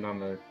Island on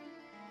the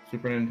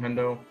Super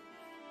Nintendo,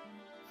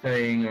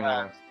 saying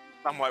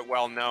Somewhat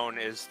well known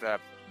is the.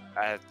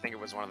 I think it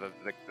was one of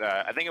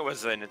I think it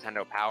was the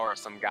Nintendo Power or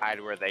some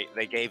guide where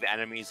they gave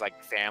enemies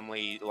like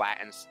family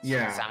Latin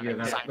sounding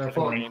that's signs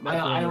what name I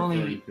I'm only-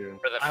 referring to.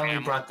 for the I only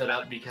family. brought that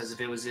up because if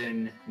it was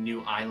in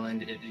New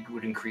Island, it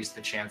would increase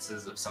the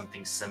chances of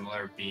something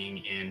similar being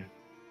in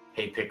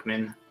Hey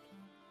Pikmin.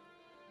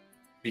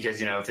 Because,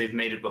 if they've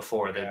made it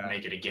before, they'd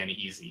make it again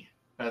easy.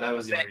 That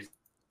was the only reason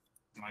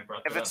I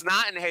brought that If it's up.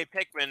 not in Hey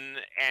Pikmin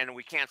and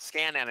we can't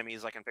scan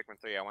enemies like in Pikmin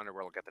 3, I wonder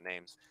where we'll get the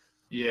names.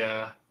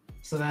 Yeah.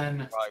 So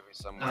then, Probably be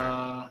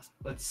somewhere.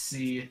 let's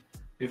see.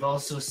 We've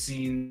also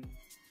seen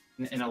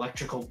an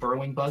electrical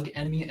burrowing bug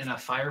enemy and a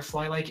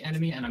firefly-like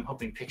enemy, and I'm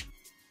hoping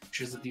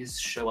pictures of these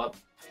show up,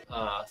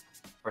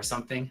 or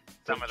something.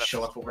 Some of the-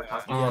 show up what we're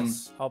talking Um,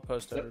 Yes, I'll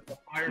post everything.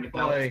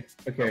 Firefly.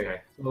 Okay,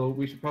 Okay. so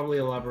we should probably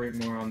elaborate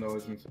more on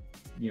those and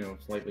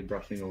slightly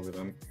brushing over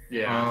them.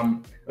 Yeah.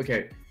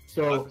 Okay,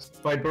 so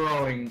by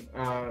burrowing,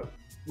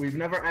 we've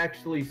never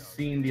actually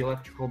seen the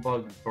electrical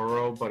bug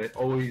burrow, but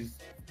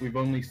we've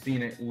only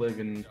seen it live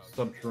in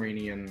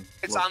subterranean.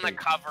 It's on the locations.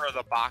 cover of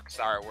the box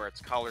art where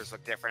its colors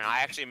look different. I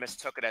actually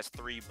mistook it as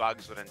 3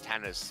 bugs with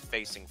antennas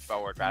facing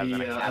forward rather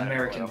than a The cat.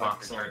 American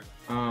box art.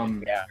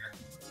 Yeah.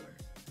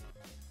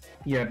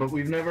 Yeah, but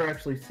we've never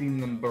actually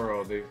seen them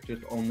burrow. They've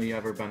just only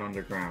ever been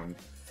underground.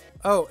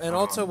 Oh, and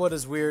also Um, what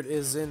is weird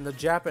is in the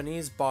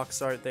Japanese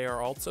box art, they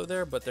are also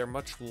there, but they're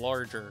much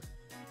larger.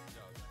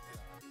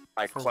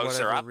 Like For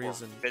closer whatever up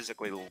reason. or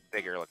physically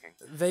bigger looking.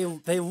 They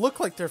look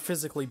like they're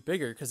physically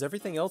bigger because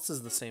everything else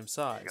is the same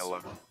size. Go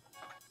look.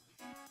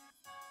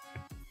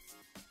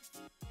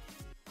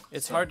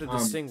 It's hard to Um,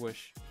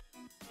 distinguish.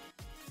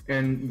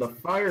 And the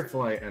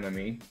firefly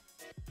enemy,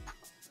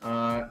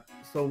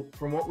 so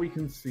from what we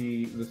can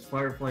see, this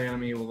firefly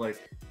enemy will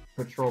like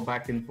patrol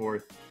back and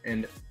forth,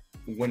 and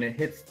when it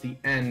hits the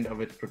end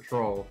of its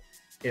patrol,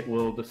 it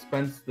will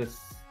dispense this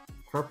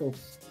purple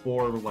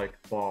spore-like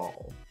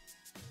ball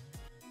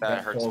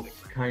That hurts falls me.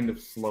 kind of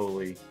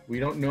slowly. We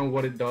don't know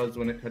what it does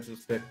when it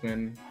touches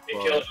Pikmin. It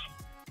but- kills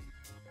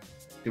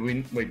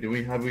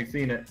have we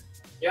seen it?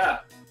 Yeah.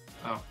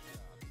 Oh.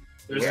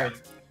 Where?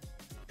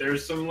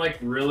 There's some like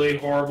really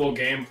horrible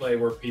gameplay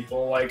where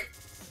people like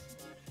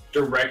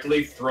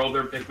directly throw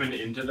their Pikmin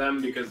into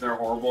them because they're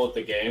horrible at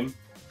the game.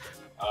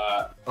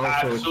 Oh, so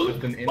it's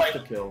Absolute- just an like-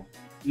 insta-kill.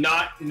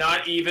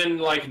 Not even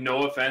like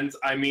no offense.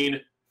 I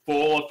mean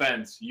full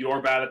offense.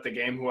 You're bad at the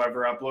game.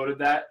 Whoever uploaded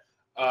that.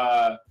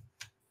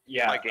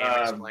 Yeah. Like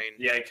GameXplain.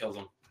 Yeah, it kills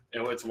them.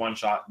 It's one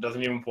shot.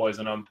 Doesn't even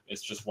poison them.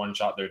 It's just one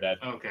shot. They're dead.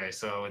 Okay,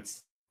 so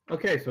it's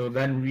Okay, so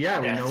then we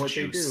know Death what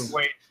juice. they do.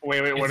 Wait,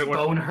 it's what,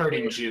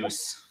 bone-hurting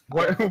juice.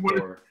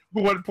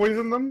 what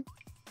poisoned them?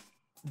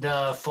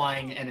 The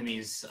flying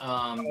enemies.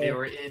 They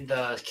were in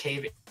the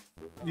cave.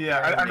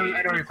 Yeah, I know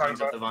what you're talking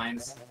Up about. the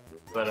vines,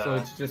 but So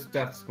it's just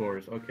death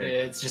scores. Okay.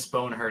 it's just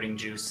bone-hurting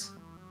juice.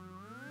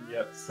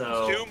 Yep.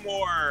 So 2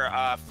 more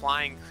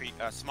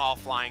small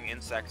flying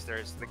insects.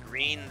 There's the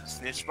green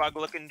snitch bug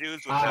looking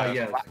dudes with the,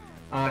 Yes.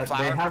 the They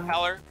flower have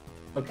propeller.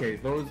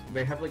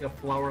 they have like a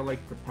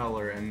flower-like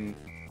propeller, and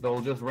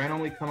they'll just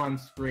randomly come on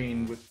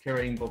screen with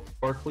carrying both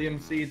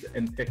sparklium seeds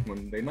and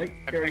Pikmin. They might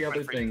carry Pikmin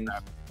other freak things,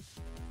 trap.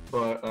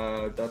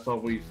 but that's all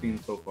we've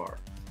seen so far.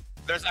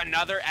 There's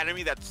another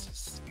enemy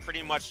that's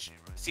pretty much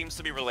seems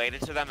to be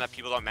related to them that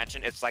people don't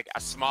mention. It's like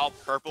a small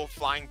purple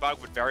flying bug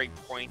with very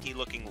pointy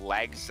looking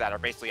legs that are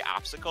basically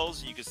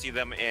obstacles. You can see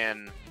them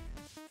in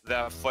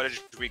the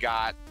footage we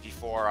got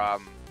before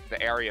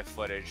the area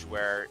footage,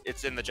 where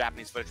it's in the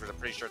Japanese footage, but I'm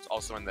pretty sure it's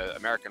also in the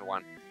American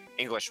one,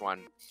 English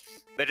one.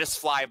 They just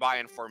fly by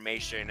in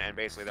formation, and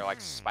basically they're like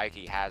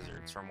spiky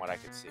hazards from what I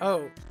could see.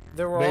 Oh,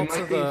 there were They also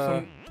might be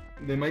the.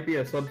 they might be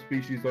a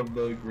subspecies of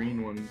the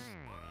green ones.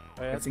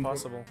 Oh, yeah, that's think-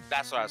 possible.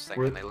 That's what I was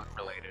thinking. They look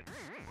related.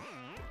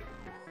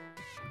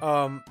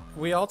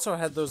 We also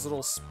had those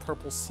little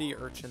purple sea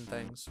urchin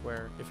things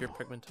where if your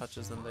Pikmin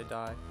touches them, they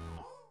die.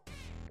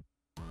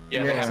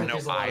 Yeah, they Yeah. have no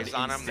There's a lot of eyes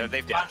on them. They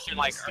instant death function in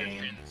like this game.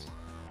 urchins.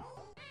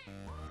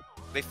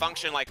 They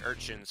function like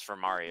urchins for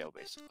Mario,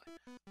 basically.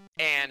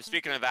 And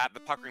speaking of that, the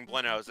puckering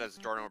blinnos, as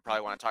Jordan would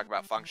probably want to talk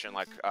about, function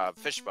like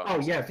fish bones. Oh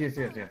yes.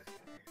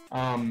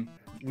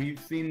 We've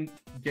seen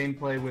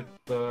gameplay with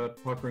the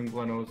puckering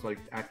Glenos, like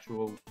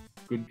actual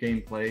good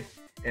gameplay,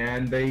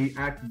 and they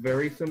act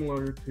very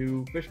similar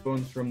to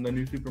Fishbones from the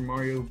new Super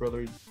Mario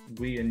Brothers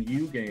Wii and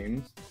U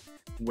games,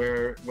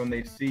 where when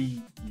they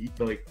see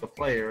like the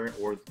player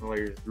or the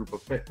player's group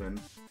of Pikmin,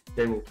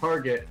 they will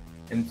target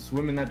and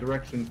swim in that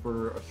direction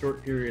for a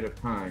short period of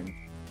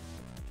time.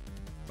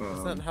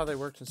 Isn't that how they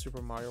worked in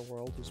Super Mario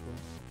World as well?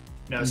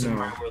 no, Super No.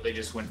 Mario World, they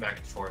just went back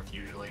and forth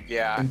usually.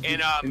 Yeah, And- in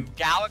and-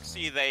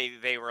 Galaxy,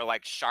 they were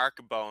like shark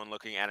bone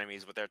looking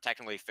enemies, but they're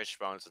technically fish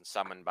bones and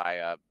summoned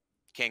by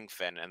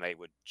Kingfin, and they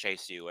would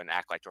chase you and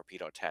act like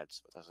Torpedo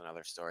Teds, but that's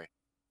another story.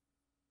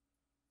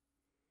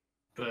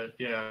 But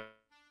yeah,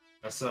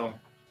 so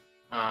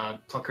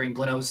Pluckering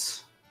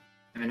Glinnos.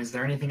 And then is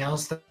there anything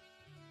else that...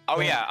 Oh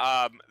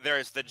yeah,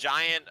 there's the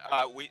giant.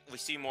 We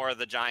see more of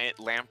the giant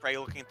lamprey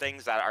looking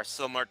things that are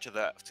similar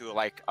to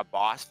like a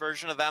boss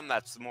version of them.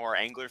 That's more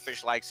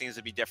anglerfish like, seems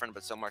to be different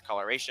but similar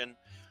coloration.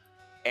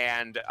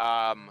 And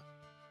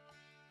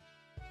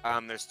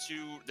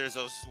there's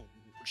those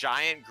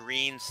giant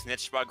green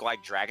snitch bug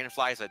like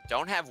dragonflies that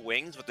don't have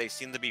wings, but they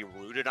seem to be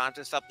rooted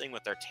onto something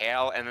with their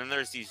tail. And then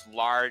there's these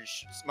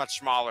large, much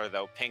smaller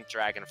though, pink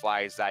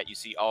dragonflies that you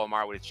see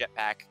Olimar with his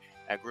jetpack.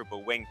 A group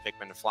of winged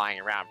Pikmin flying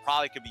around.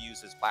 Probably could be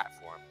used as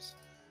platforms.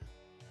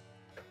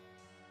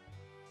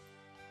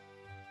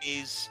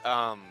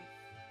 Sure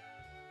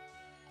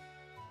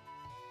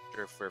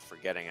if we're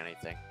forgetting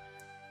anything.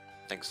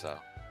 I think so.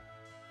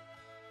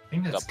 I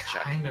think that's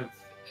kind of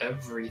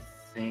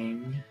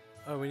everything.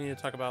 Oh, we need to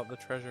talk about the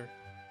treasure.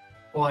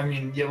 Well, I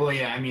mean,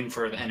 I mean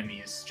for the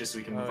enemies, just so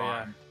we can move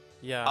on.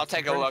 Yeah. I'll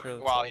take a look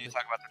while you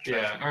talk about the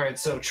treasure. Yeah. All right.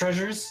 So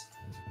treasures.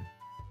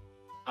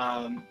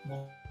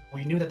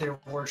 We knew that there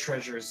were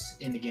treasures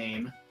in the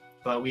game,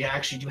 but we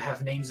actually do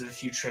have names of a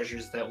few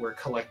treasures that were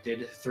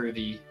collected through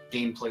the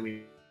gameplay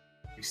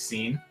we've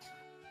seen.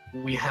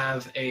 We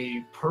have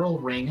a pearl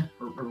ring,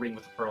 or a ring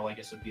with a pearl, I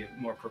guess would be a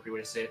more appropriate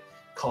way to say it,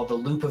 called the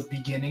Loop of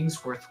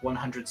Beginnings, worth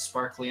 100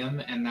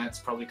 Sparklium, and that's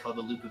probably called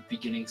the Loop of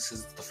Beginnings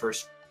because it's the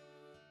first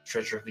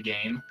treasure of the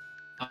game.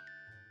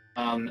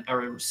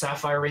 A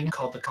sapphire ring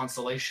called the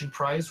Constellation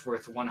Prize,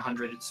 worth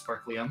 100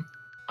 Sparklium.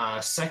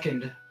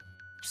 Second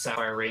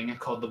sapphire ring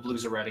called the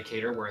Blues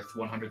Eradicator, worth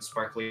 100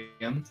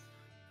 Sparklium.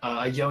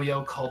 A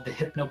yo-yo called the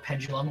Hypno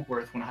Pendulum,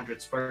 worth 100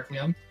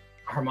 Sparklium.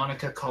 A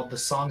harmonica called the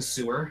Song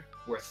Sewer,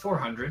 worth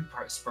 400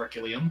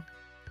 Sparklium.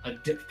 A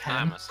dip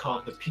pen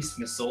called the Peace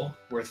Missile,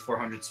 worth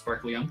 400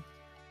 Sparklium.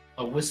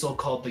 A whistle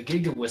called the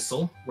Giga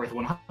Whistle, worth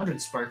 100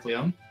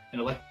 Sparklium. An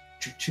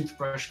electric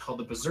toothbrush called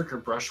the Berserker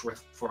Brush,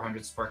 worth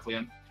 400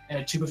 Sparklium. And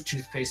a tube of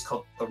toothpaste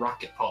called the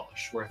Rocket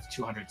Polish, worth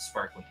 200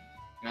 Sparklium.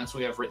 And that's what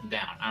we have written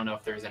down. I don't know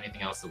if there's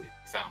anything else that we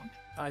found.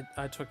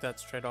 I took that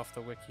straight off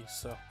the wiki,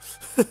 so.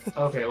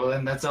 Okay, well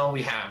then that's all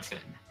we have then.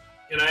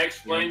 Can I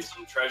explain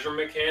some treasure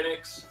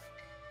mechanics?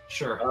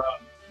 Sure.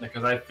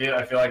 Because I feel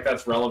like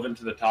that's relevant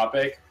to the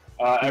topic.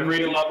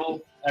 Every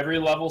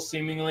level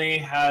seemingly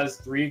has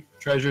 3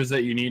 treasures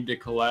that you need to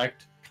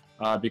collect,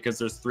 because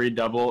there's 3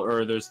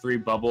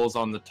 bubbles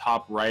on the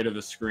top right of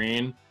the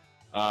screen.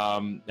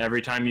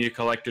 Every time you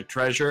collect a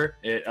treasure,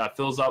 it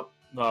fills up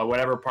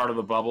whatever part of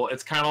the bubble.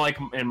 It's kind of like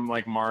in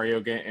like Mario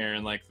game or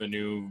in like the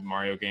new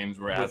Mario games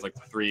where it has like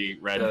the 3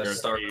 red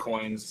star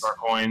coins. Star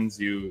coins.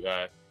 You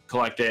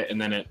collect it and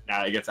then it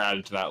gets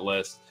added to that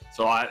list.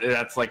 So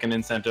that's like an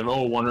incentive.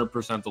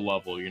 100% the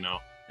level, you know,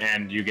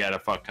 and you get a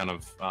fuck ton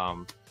of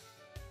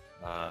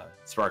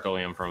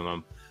Sparklium from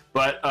them.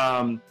 But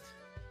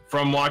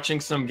from watching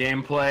some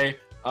gameplay,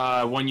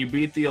 when you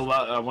beat the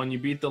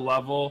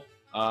level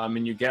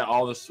and you get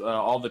all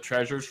the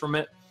treasures from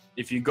it,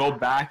 if you go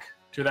back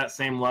to that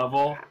same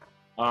level,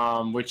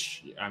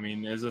 which I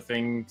mean is a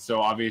thing.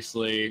 So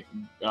obviously,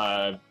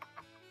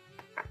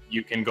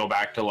 you can go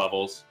back to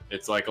levels.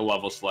 It's like a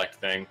level select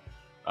thing,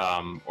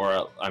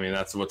 or I mean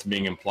that's what's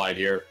being implied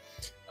here.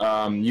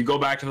 You go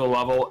back to the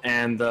level,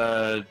 and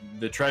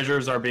the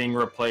treasures are being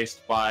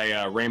replaced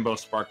by rainbow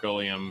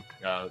Sparklium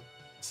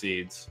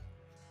seeds,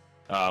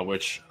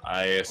 which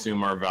I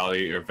assume are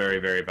very,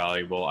 very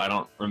valuable. I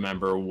don't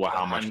remember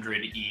how much.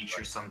 100 each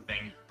or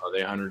something. Are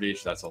they 100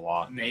 each? That's a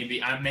lot.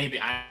 Maybe. I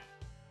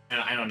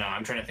don't know.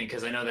 I'm trying to think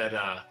because I know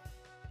that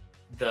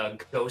the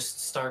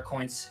Ghost Star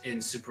coins in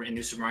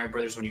New Super Mario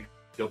Brothers, when you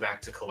go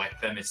back to collect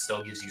them, it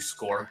still gives you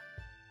score.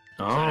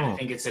 Oh. So I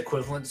think it's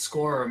equivalent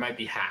score, or it might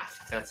be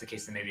half. If that's the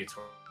case, then maybe it's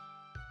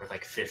worth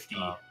like 50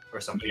 or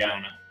something. Yeah. I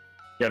don't know.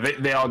 Yeah,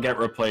 they all get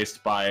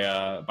replaced by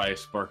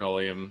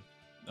Sparklium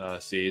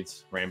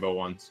seeds, rainbow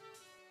ones,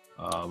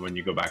 when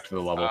you go back to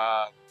the level.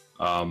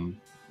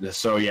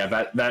 So yeah,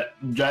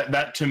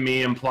 that to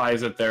me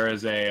implies that there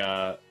is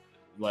a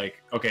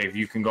like, okay, if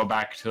you can go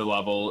back to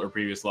level or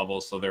previous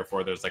levels, so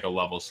therefore there's like a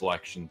level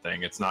selection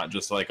thing. It's not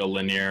just like a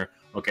linear,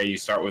 okay, you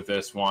start with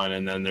this one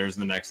and then there's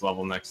the next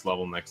level. It's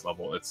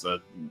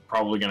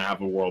probably gonna have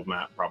a world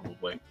map,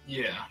 probably.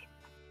 Yeah.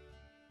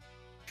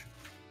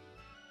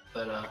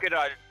 But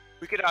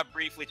we could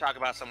briefly talk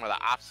about some of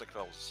the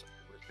obstacles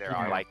there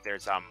are. Like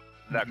there's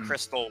the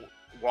crystal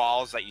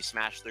walls that you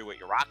smash through with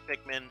your rock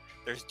Pikmin.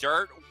 There's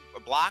dirt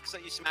blocks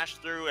that you smash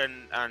through,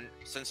 and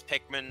since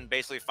Pikmin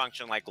basically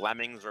function like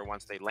lemmings, where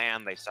once they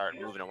land, they start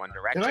moving in one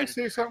direction. Can I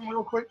say something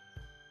real quick?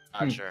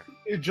 Sure.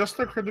 It just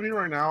occurred to me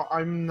right now.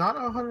 I'm not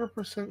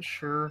 100%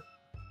 sure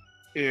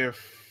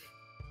if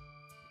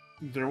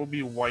there will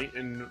be white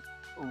and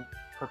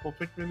purple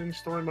Pikmin in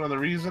story, but the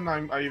reason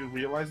I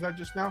realized that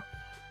just now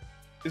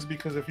is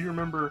because if you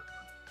remember,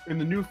 in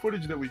the new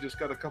footage that we just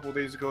got a couple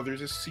days ago,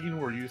 there's a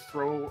scene where you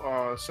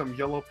throw some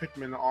yellow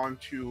Pikmin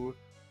onto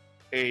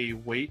a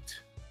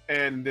weight,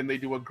 and then they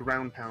do a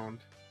ground pound.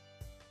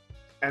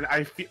 And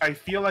I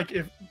feel like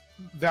if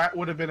that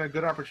would have been a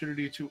good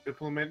opportunity to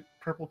implement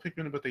purple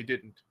Pikmin, but they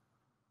didn't.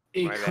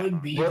 It Right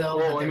could be Well, though.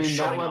 well, I that they're mean,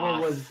 showing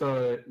off.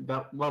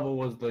 that level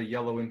was the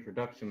yellow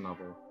introduction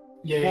level.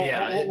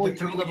 Yeah. Well, The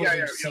three levels yeah, we've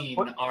yeah. seen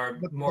But are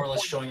the more or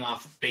less point- showing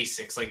off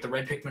basics. Like the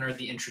red Pikmin are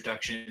the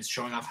introductions,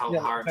 showing off how Yeah,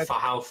 hard, that's-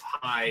 how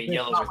high that's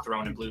yellows not are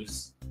thrown and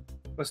blues.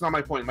 That's not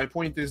my point. My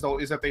point is though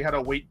is that they had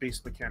a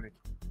weight-based mechanic,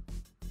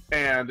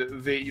 and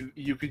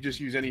you could just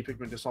use any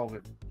Pikmin to solve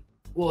it.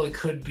 Well, it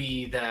could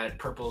be that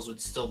purples would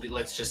still be.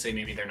 Let's just say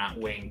maybe they're not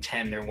weighing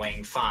 10, they're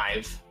weighing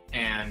 5,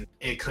 and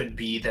it could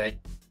be that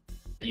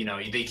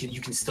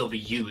you can still be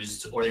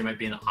used, or there might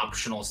be an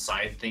optional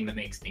side thing that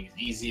makes things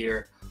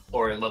easier,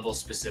 or level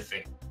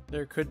specific.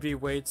 There could be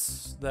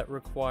weights that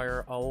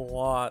require a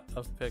lot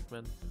of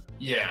Pikmin.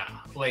 Yeah,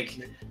 like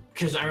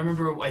because I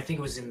remember I think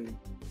it was in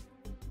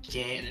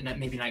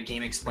maybe not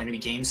GameXplain, maybe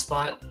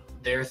GameSpot.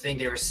 Their thing,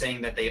 they were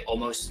saying that they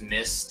almost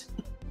missed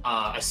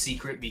a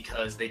secret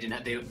because they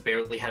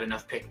barely had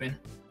enough Pikmin.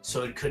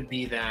 So it could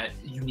be that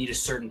you need a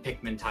certain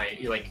Pikmin type,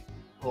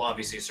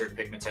 obviously a certain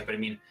Pikmin type, but I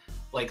mean,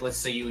 like let's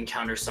say you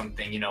encounter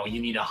something, you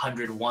need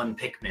 101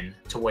 Pikmin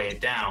to weigh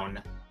it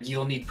down.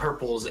 You'll need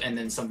purples and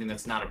then something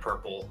that's not a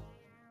purple.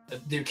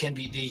 They can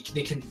be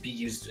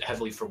used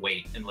heavily for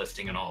weight and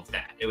lifting and all of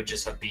that. It would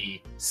just have to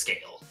be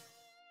scale.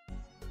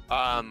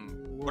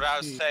 What I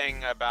was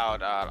saying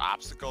about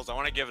obstacles, I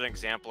want to give an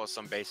example of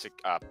some basic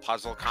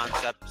puzzle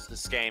concepts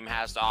this game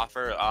has to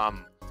offer.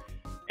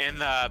 In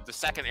the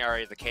second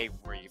area of the cave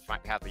where you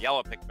have the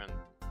yellow Pikmin,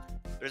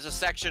 there's a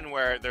section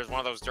where there's one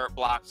of those dirt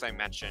blocks I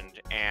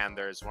mentioned, and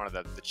there's one of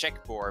the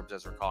chick borbs,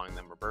 as we're calling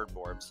them, or bird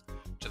borbs,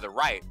 to the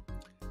right.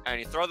 And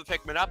you throw the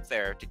Pikmin up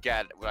there to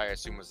get what I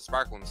assume was the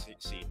sparkling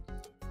seed.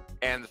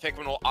 And the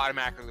Pikmin will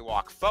automatically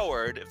walk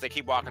forward. If they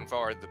keep walking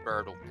forward, the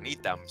bird will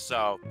eat them.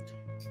 So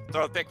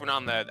throw the Pikmin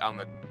on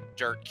the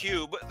dirt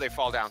cube, they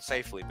fall down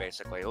safely,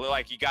 basically.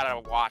 Like, you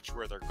gotta watch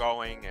where they're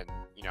going and,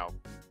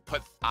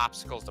 put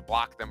obstacles to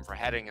block them for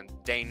heading and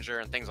danger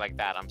and things like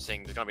that. I'm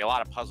seeing there's gonna be a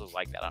lot of puzzles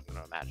like that, I'm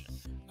gonna imagine.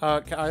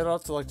 I'd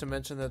also like to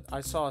mention that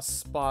I saw a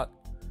spot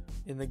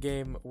in the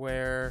game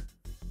where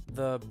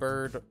the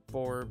bird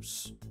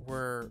borbs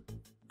were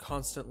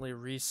constantly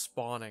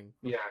respawning.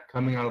 Yeah,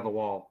 coming out of the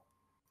wall.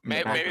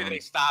 Maybe they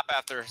stop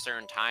after a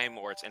certain time,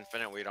 or it's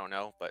infinite, we don't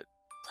know, but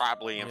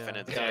probably Yeah.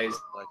 infinite. Guys,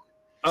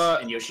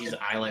 Like, in Yoshi's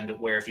Island,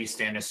 where if you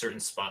stand in a certain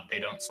spot, they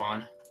don't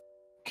spawn.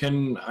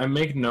 Can I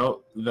make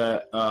note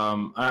that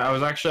I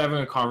was actually having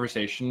a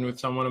conversation with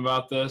someone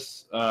about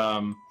this.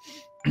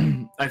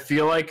 I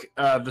feel like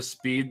the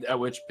speed at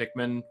which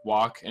Pikmin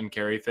walk and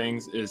carry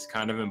things is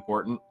kind of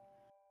important.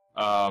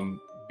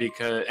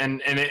 Because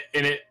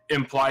it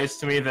implies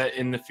to me that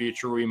in the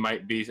future we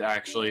might be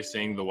actually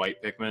seeing the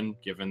white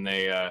Pikmin, given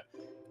they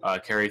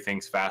carry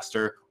things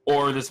faster,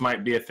 or this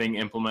might be a thing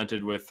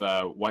implemented with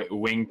white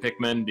wing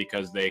Pikmin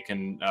because they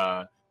can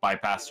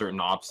bypass certain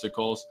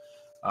obstacles.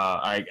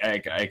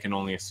 I can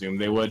only assume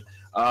they would.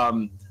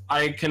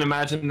 I can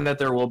imagine that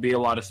there will be a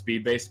lot of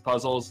speed-based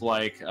puzzles,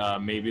 like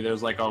maybe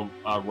there's like a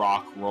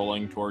rock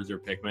rolling towards your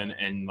Pikmin,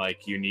 and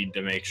like you need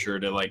to make sure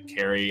to like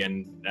carry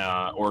and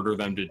order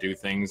them to do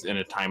things in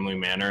a timely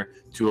manner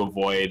to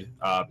avoid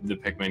the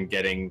Pikmin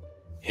getting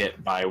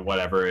hit by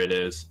whatever it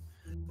is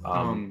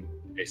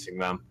facing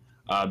them.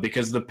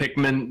 Because the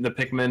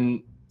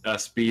Pikmin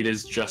speed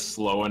is just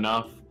slow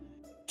enough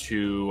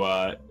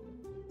to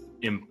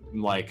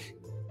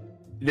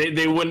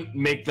They wouldn't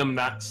make them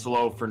that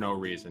slow for no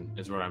reason,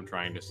 is what I'm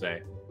trying to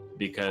say.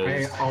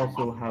 Because I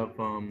also have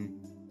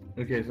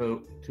okay,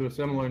 so to a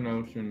similar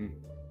notion,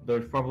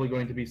 there's probably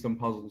going to be some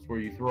puzzles where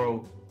you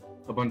throw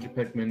a bunch of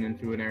Pikmin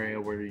into an area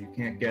where you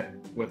can't get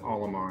with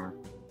Olimar,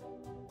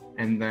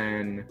 and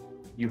then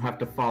you have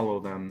to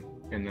follow them,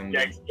 and then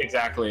yeah,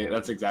 exactly.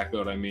 That's exactly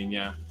what I mean.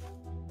 Yeah,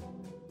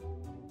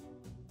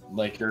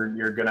 like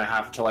you're gonna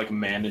have to like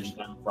manage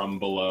them from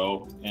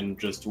below and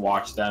just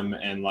watch them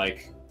and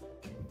like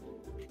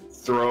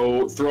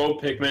throw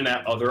Pikmin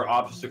at other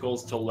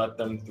obstacles to let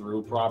them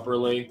through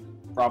properly,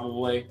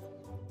 probably.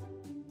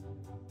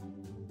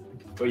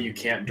 But you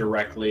can't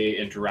directly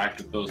interact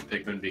with those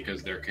Pikmin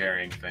because they're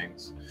carrying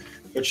things,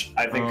 which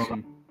I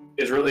think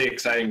is really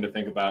exciting to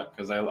think about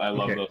because I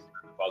love those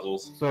kind of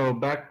puzzles. So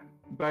back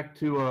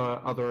to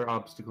other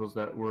obstacles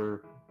that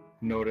were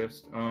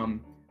noticed.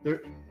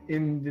 There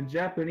in the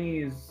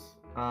Japanese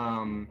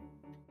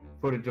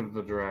footage of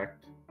the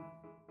direct.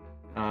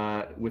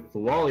 With the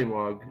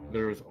Wollywog,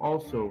 there's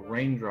also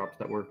raindrops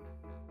that were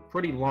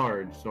pretty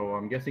large, so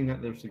I'm guessing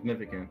that they're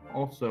significant.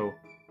 Also,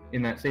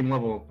 in that same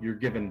level, you're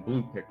given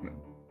blue Pikmin.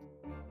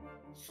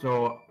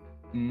 So,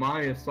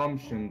 my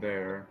assumption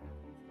there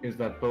is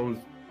that those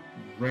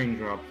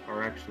raindrops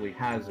are actually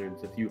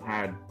hazards if you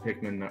had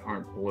Pikmin that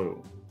aren't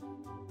blue.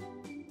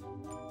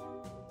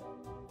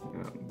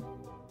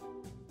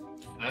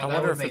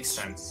 That would make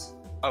sense.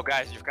 oh,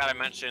 guys, you've got to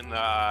mention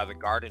the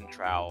garden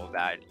trowel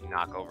that you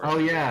knock over. Oh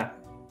yeah,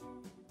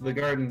 the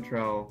garden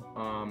trowel.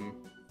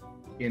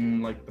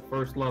 In like the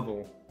first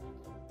level,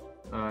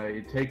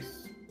 you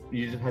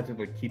just have to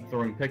like keep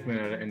throwing Pikmin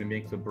at it, and it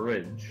makes a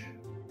bridge.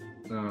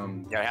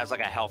 Yeah, it has like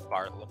a health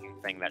bar looking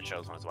thing that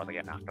shows when it's about to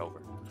get knocked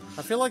over.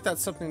 I feel like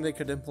that's something they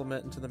could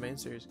implement into the main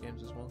series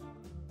games as well.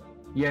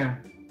 Yeah,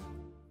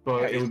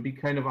 but Yeah, it would be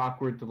kind of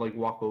awkward to like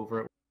walk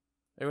over it.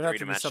 It would have to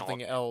be Three-dimensional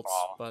something else,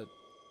 ball. but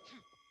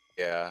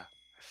Yeah.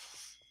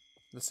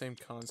 the same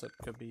concept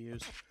could be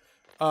used.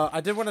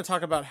 I did want to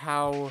talk about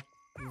how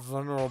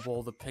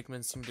vulnerable the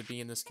Pikmin seem to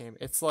be in this game.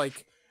 It's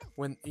like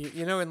when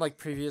you know in like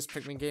previous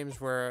Pikmin games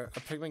where a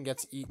Pikmin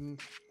gets eaten,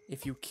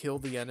 if you kill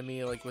the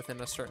enemy like within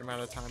a certain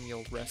amount of time,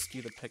 you'll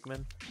rescue the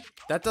Pikmin.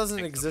 That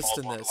doesn't exist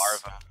in this.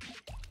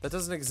 That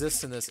doesn't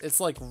exist in this. It's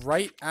like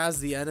right as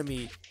the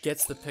enemy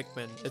gets the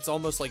Pikmin, it's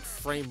almost like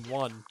frame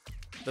 1,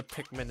 the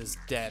Pikmin is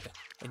dead,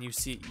 and you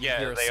see you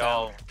hear a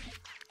sound.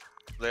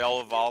 They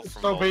all evolve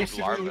from So bulbul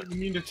basically, larvae. what you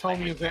mean to tell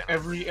me is that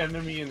every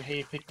enemy in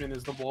Hey Pikmin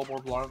is the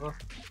bulbul larva?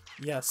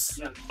 Yes.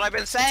 That's what I've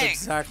been That's saying.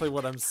 exactly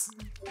what I'm.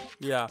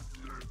 Yeah.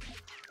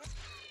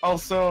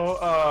 Also,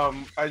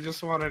 I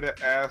just wanted to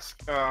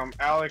ask,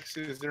 Alex,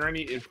 is there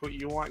any input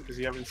you want? Because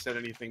you haven't said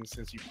anything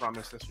since you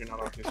promised us you're not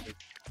autistic.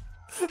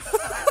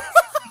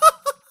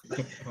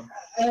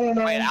 I don't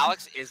know. Wait,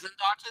 Alex isn't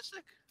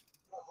autistic?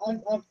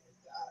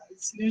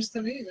 It's news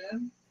to me,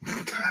 man.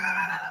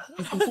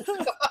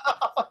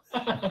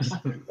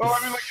 Well,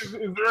 I mean, like,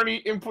 is there any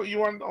input you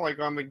want, like,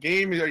 on the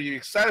game? Are you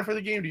excited for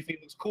the game? Do you think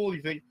it's cool? Do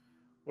you think,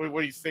 what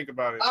do you think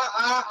about it?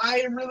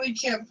 I really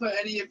can't put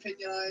any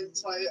opinion on it,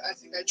 so I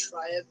think I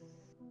try it.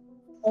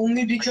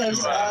 Only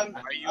because Are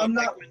you I'm a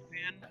not. Pikmin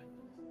fan?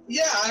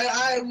 Yeah,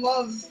 I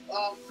love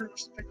pretty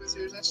much the Pikmin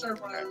series. I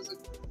started when I was like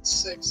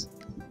 6.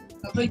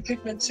 I played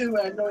Pikmin 2 and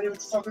I had no idea what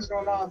the fuck was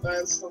going on, but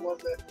I still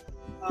loved it.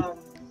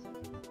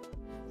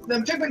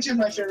 Then Pikmin 2 is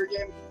my favorite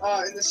game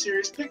in the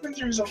series. Pikmin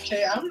 3 was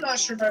okay. I'm not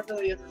sure if I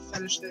really ever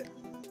finished it,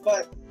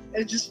 but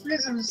it just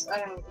because it was, I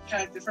don't know,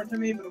 kind of different to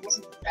me, but it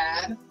wasn't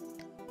bad,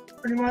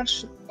 pretty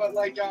much. But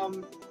like,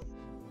 I'm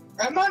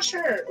not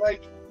sure.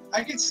 Like,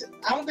 I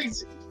don't think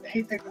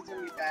Hey Pikmin's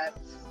gonna be bad,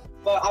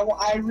 but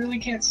I really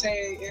can't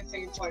say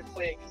anything until I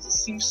play it because it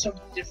seems so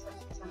different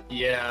from.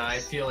 Yeah, I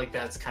feel like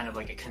that's kind of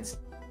like a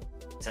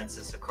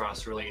consensus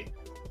across really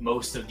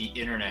most of the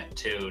internet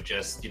too.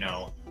 Just, you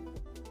know,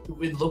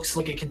 it looks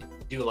like it can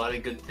do a lot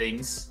of good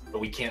things, but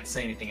we can't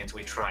say anything until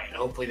we try it.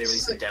 Hopefully they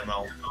release a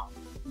demo.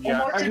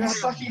 Yeah,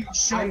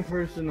 I'm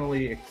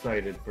personally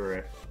excited for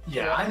it.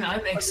 Yeah,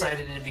 I'm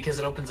excited in it because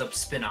it opens up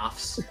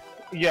spin-offs.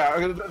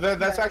 Yeah,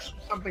 that's actually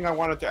something I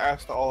wanted to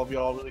ask to all of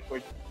y'all really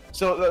quick.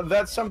 So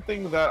that's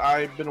something that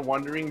I've been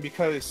wondering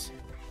because,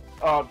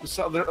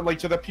 like,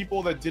 to the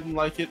people that didn't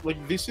like it,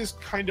 like, this is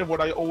kind of what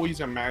I always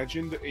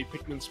imagined a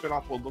Pikmin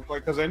spin-off would look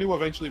like, because I knew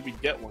eventually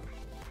we'd get one.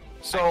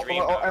 So,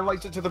 I like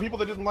to the people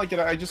that didn't like it,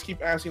 I just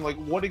keep asking, like,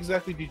 what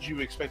exactly did you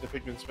expect a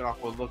Pikmin spin-off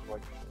would look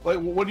like? Like,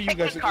 what do you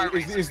guys,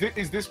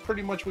 is this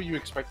pretty much what you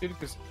expected?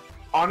 Because,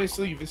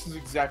 honestly, this is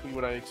exactly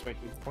what I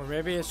expected. Or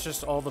maybe it's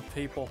just all the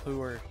people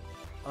who are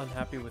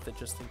unhappy with it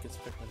just think it's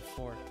Pikmin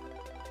 4.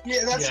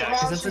 Yeah, that's Yeah,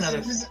 what 'cause I was that's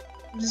another-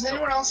 Does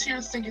anyone else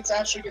here think it's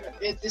actually gonna?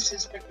 This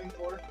is Pikmin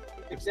 4.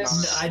 It's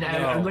This- not.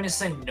 I'm going to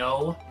say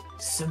no,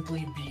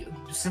 simply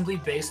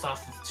based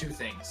off of two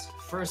things.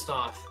 First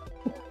off,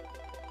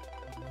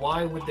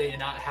 why would they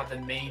not have the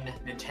main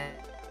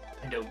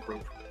Nintendo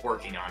group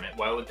working on it?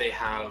 Why would they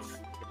have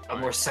a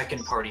more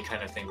second-party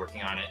kind of thing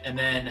working on it? And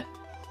then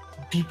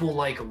people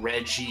like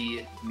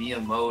Reggie,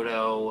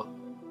 Miyamoto,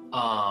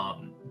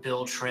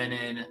 Bill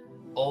Trinen,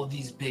 all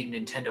these big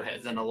Nintendo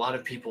heads, and a lot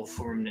of people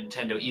from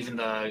Nintendo, even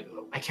I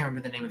can't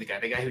remember the name of the guy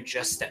who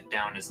just stepped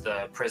down as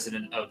the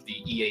president of the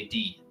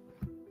EAD.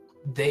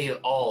 They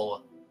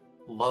all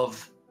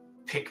love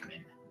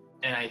Pikmin,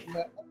 and I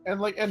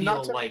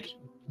feel like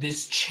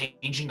this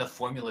changing the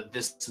formula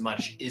this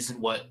much isn't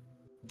what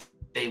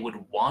they would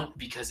want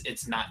because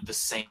it's not the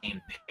same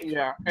Pikmin.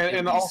 Yeah,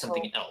 and also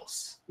something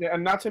else. Yeah,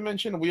 and not to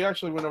mention, we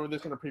actually went over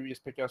this in a previous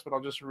Pikcast, but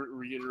I'll just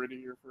reiterate it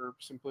here for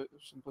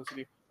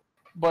simplicity.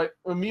 But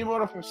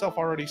Miyamoto himself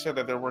already said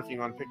that they're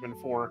working on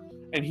Pikmin 4,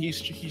 and he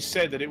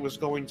said that it was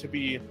going to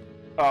be,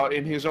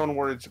 in his own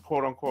words,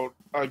 quote unquote,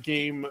 a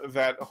game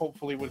that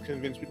hopefully would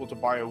convince people to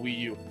buy a Wii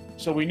U.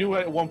 So we knew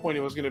at one point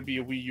it was going to be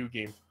a Wii U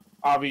game.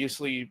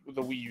 Obviously,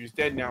 the Wii U is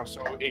dead now,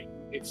 so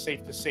it's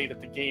safe to say that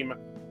the game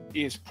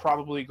is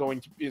probably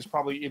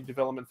in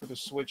development for the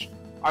Switch.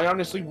 I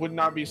honestly would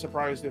not be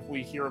surprised if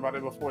we hear about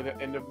it before the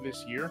end of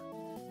this year.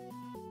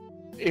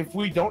 If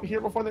we don't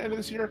hear before the end of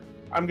this year,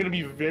 I'm going to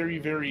be very,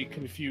 very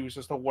confused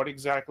as to what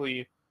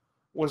exactly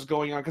was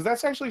going on. Because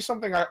that's actually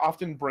something I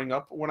often bring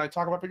up when I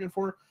talk about Pikmin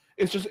 4.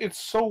 It's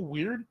so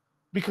weird,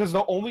 because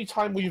the only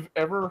time we've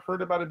ever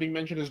heard about it being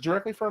mentioned is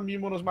directly from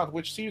Miyamoto's mouth,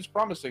 which seems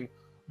promising,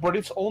 but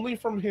it's only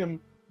from him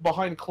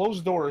behind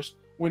closed doors.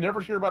 We never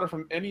hear about it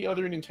from any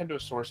other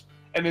Nintendo source,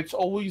 and it's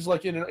always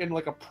like in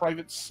like a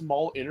private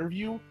small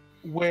interview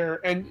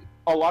and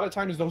a lot of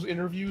times those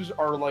interviews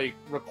are like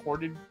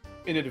recorded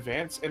in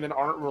advance and then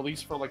aren't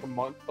released for like a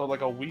month or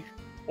like a week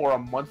or a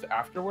month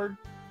afterward.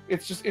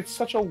 It's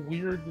such a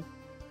weird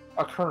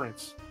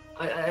occurrence.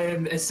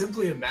 I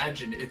simply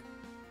imagine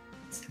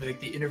like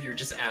the interviewer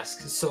just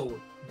asks, "So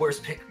where's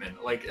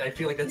Pikmin?" Like I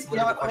feel like that's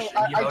literally the question.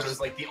 Miyamoto's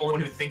like the only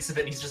one who thinks of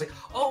it, and he's just like,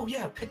 "Oh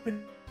yeah,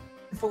 Pikmin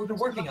 4. We've been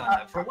working on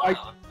that for a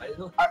while."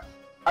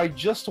 I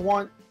just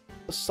want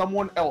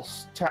someone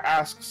else to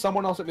ask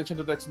someone else at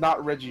Nintendo that's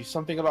not Reggie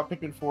something about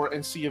Pikmin 4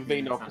 and see if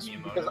they know.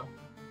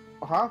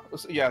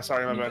 Yeah,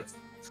 sorry, my bad.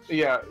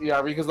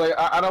 Yeah, because like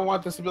I don't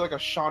want this to be like a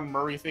Sean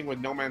Murray thing with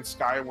No Man's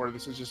Sky, where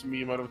this is just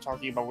Miyamoto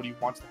talking about what he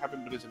wants to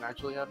happen, but isn't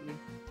actually happening.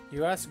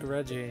 You ask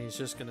Reggie, and he's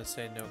just gonna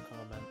say no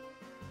comment.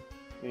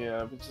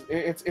 Yeah,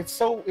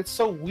 it's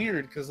so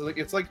weird because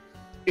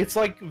it's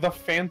like the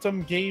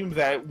Phantom game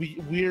that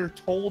we're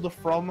told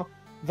from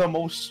the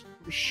most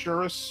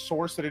surest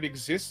source that it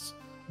exists,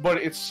 but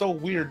it's so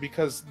weird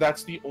because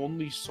that's the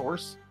only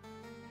source.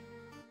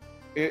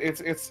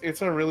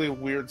 It's a really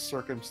weird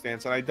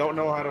circumstance, and I don't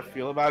know how to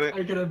feel about it.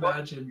 I can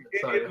imagine.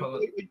 Sorry,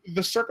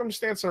 the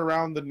circumstance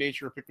around the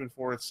nature of Pikmin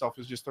 4 itself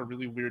is just a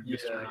really weird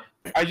mystery.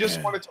 I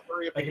just wanted to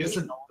bring up.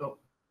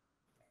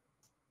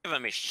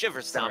 Giving me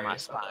shivers down my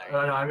spine. No,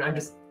 I'm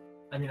just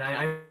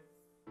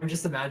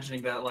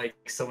imagining that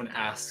like someone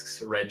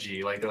asks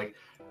Reggie, like they're like,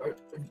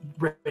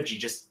 Reggie,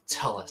 just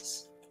tell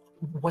us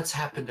what's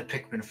happened to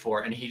Pikmin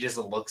 4, and he just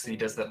looks and he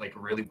does that like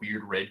really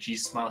weird Reggie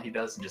smile he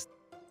does, and just.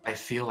 I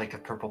feel like a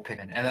purple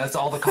Pikmin, and that's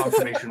all the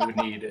confirmation we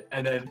need.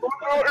 And then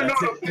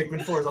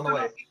Pikmin 4 is on the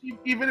way.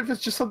 Even if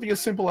it's just something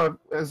as simple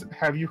as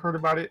 "Have you heard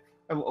about it?"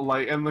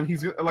 and then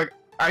he's like,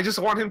 I just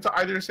want him to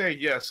either say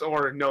yes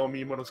or no,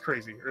 Miyamoto's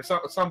crazy, or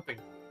something.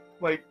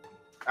 Like,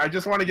 I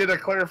just want to get a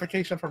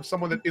clarification from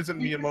someone that isn't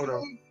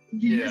Miyamoto.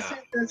 You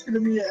think that's gonna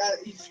be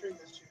at E3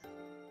 this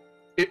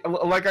year?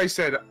 Like I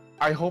said,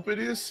 I hope it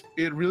is.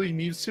 It really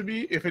needs to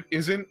be. If it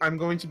isn't, I'm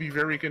going to be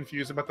very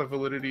confused about the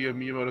validity of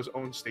Miyamoto's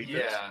own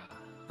statements. Yeah.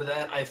 But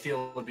that, I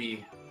feel, would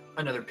be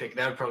another pick.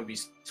 That would probably be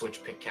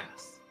Switch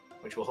Pikcast,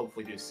 which we'll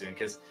hopefully do soon,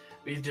 because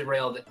we've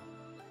derailed it,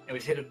 and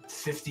we've hit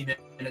 50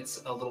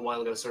 minutes a little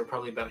while ago, so we're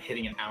probably about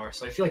hitting an hour.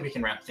 So I feel like we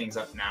can wrap things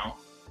up now.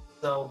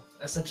 So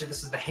essentially,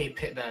 this is the Hey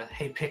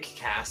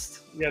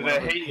Pikcast. Yeah, the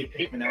Hey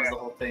Pikmin. That was the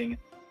whole thing.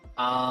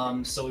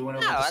 So we went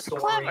over the story.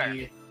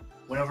 Clever.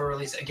 Went over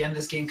release. Again,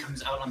 this game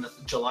comes out on the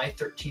July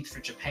 13th for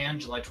Japan,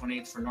 July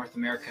 28th for North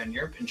America and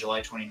Europe, and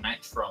July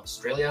 29th for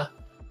Australia.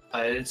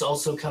 It's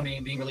also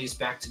being released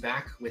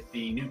back-to-back with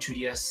the new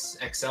 2DS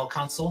XL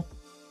console.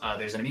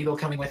 There's an amiibo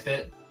coming with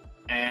it,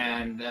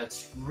 and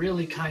that's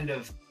really kind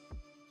of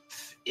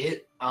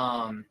it.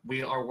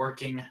 We are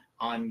working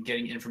on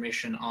getting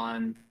information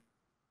on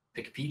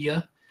Pikipedia,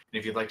 and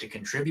if you'd like to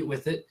contribute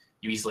with it,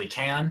 you easily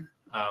can.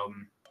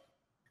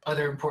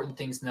 Other important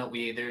things to note,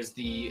 there's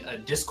the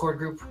Discord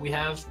group we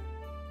have,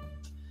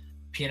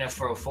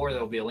 PNF404.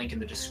 There will be a link in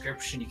the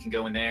description. You can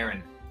go in there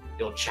and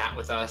you'll chat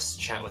with us,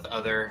 chat with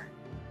other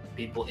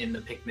people in the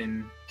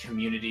Pikmin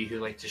community who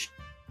like to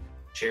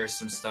share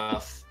some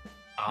stuff.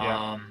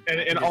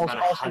 And also, about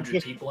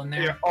 100 people in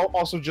there. Yeah,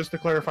 also, just to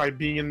clarify,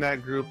 being in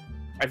that group,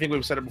 I think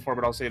we've said it before,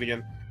 but I'll say it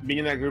again. Being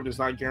in that group does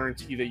not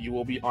guarantee that you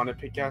will be on a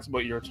Pikcast,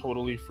 but you're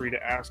totally free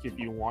to ask if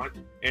you want,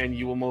 and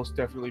you will most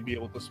definitely be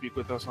able to speak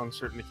with us on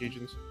certain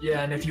occasions.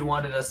 Yeah, and if you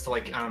wanted us to,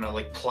 like, I don't know,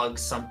 like plug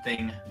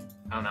something,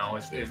 I don't know,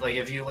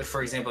 if you, like,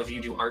 for example, if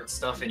you do art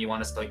stuff and you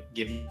want us to, like,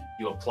 give you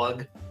a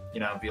plug, you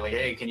know, be like,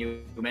 hey, can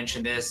you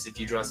mention this? If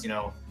you draw us, you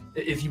know,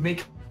 if you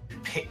make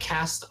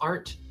Pikcast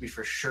art, we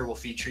for sure will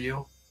feature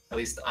you. At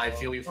least I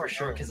feel you for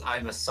sure, because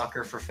I'm a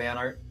sucker for fan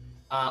art.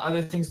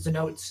 Other things to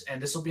note,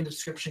 and this will be in the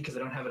description because I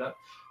don't have it up.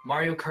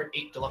 Mario Kart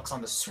 8 Deluxe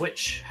on the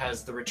Switch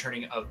has the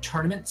returning of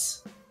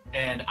tournaments,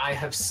 and I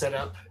have set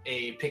up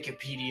a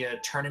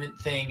Pikipedia tournament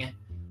thing.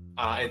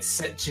 It's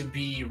set to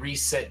be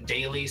reset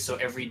daily, so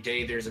every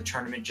day there's a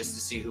tournament just to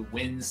see who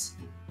wins.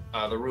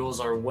 The rules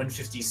are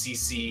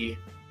 150cc,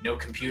 no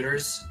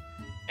computers,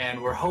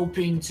 and we're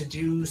hoping to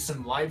do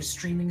some live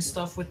streaming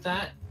stuff with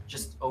that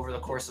just over the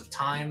course of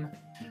time.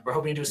 We're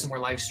hoping to do some more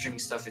live streaming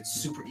stuff. It's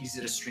super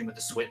easy to stream with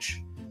the Switch,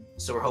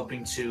 so we're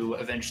hoping to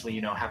eventually,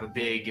 you know, have a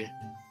big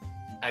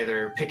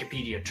either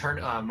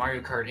Pikipedia Mario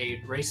Kart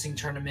 8 racing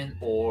tournament,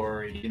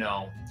 or, you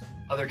know,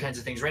 other kinds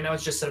of things. Right now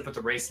it's just set up with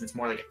the race and it's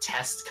more like a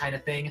test kind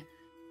of thing.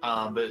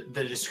 But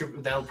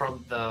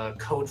the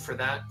code for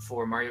that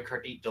for Mario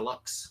Kart 8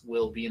 Deluxe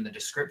will be in the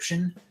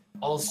description.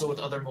 Also, with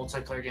other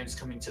multiplayer games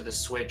coming to the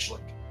Switch, like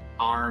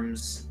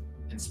ARMS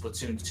and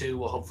Splatoon 2,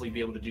 we'll hopefully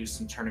be able to do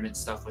some tournament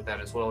stuff with that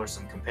as well, or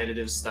some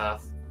competitive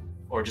stuff,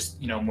 or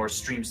just, you know, more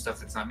stream stuff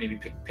that's not maybe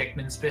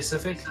Pikmin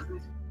specific.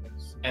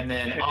 And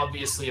then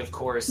obviously, of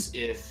course,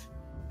 if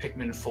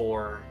Pikmin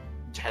 4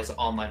 has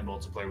online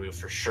multiplayer, we will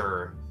for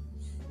sure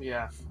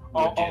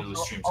do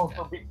streams of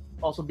that.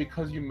 Also,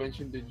 because you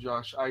mentioned it,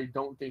 Josh, I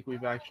don't think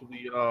we've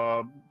actually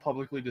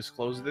publicly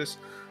disclosed this,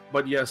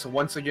 but yes,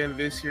 once again,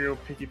 this year,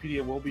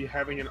 Pikipedia will be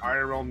having an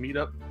IRL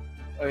meetup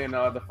in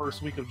the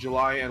first week of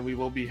July, and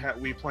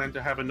we plan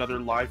to have another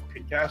live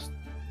Pikcast.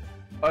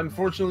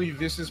 Unfortunately,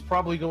 this is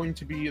probably going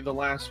to be the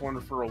last one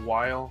for a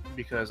while,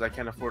 because I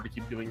can't afford to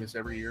keep doing this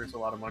every year. It's a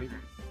lot of money.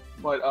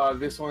 but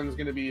this one's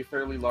going to be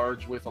fairly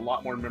large with a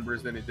lot more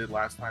members than it did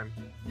last time.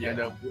 Yeah.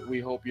 And we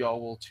hope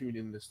y'all will tune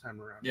in this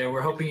time around. Yeah,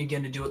 we're hoping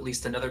again to do at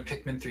least another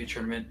Pikmin 3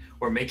 tournament.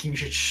 We're making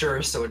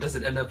sure so it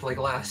doesn't end up like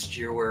last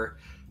year where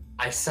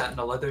I sat in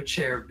a leather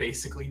chair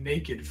basically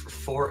naked for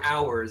 4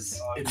 hours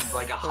in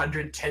like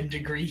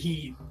 110-degree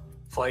heat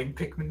playing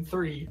Pikmin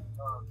 3.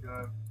 Oh,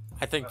 God.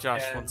 I think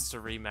Josh wants to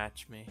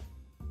rematch me.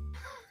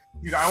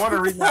 Dude, I want to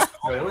rematch.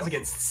 Oh, that was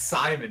against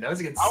Simon. That was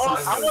against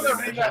I Simon. want to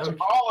rematch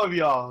all of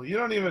y'all. You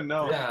don't even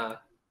know. Yeah.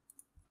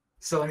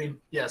 So I mean,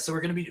 yeah. So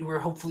we're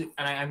hopefully,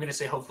 and I'm gonna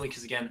say hopefully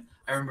because again,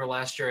 I remember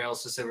last year I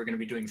also said we're gonna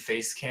be doing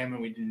face cam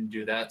and we didn't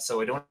do that.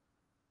 So I don't want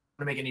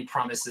to make any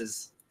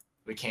promises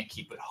we can't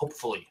keep, but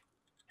hopefully,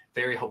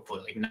 very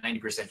hopefully, like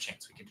 90%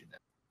 chance we can do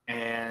that.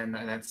 And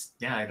that's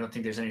I don't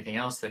think there's anything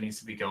else that needs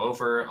to be go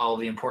over. All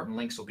the important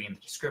links will be in the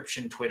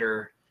description.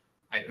 Twitter.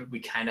 We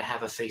kind of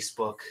have a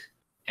Facebook.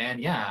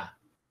 And yeah,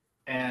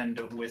 and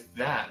with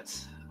that,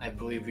 I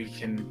believe we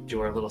can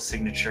do our little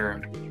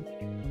signature.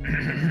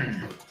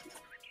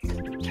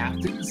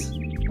 Captains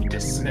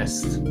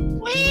dismissed.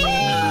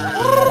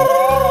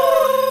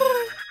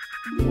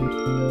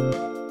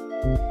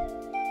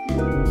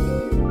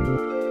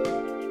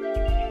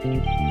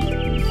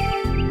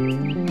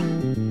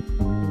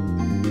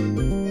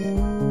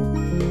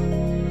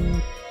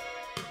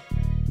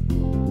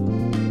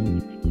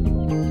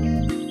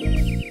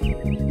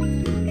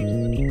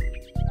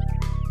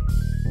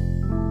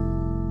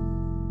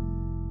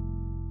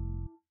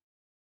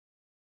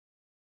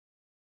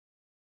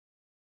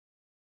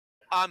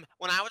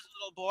 When I was a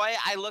little boy,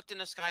 I looked in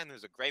the sky and there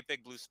was a great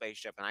big blue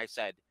spaceship, and I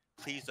said,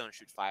 "Please don't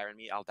shoot fire at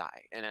me. I'll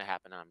die." And it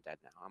happened. And I'm dead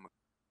now.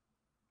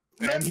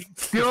 And he's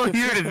still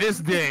here to this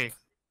day.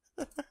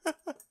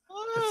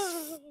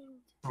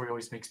 Story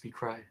always makes me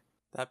cry.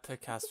 That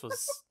Pikcast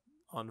was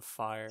on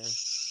fire.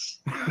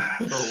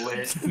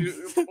 Lit.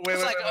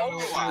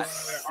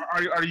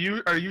 Are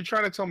you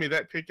trying to tell me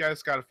that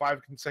Pikcast got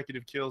 5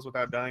 consecutive kills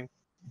without dying?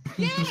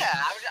 Yeah,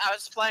 I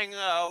was playing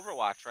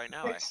Overwatch right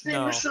now.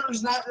 Extinguisher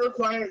is not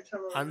required.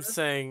 I'm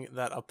saying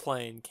that a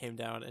plane came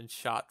down and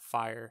shot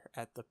fire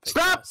at the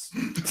Stop!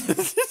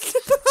 Pikcast.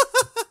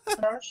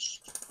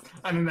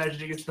 I'm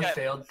imagining it's the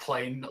failed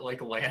plane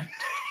like landing.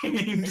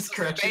 Just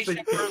crashes the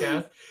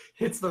Pikcast,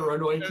 hits the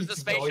runway, There's keeps a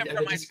spaceship going, and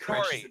from then my just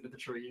crashes story. into the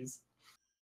trees.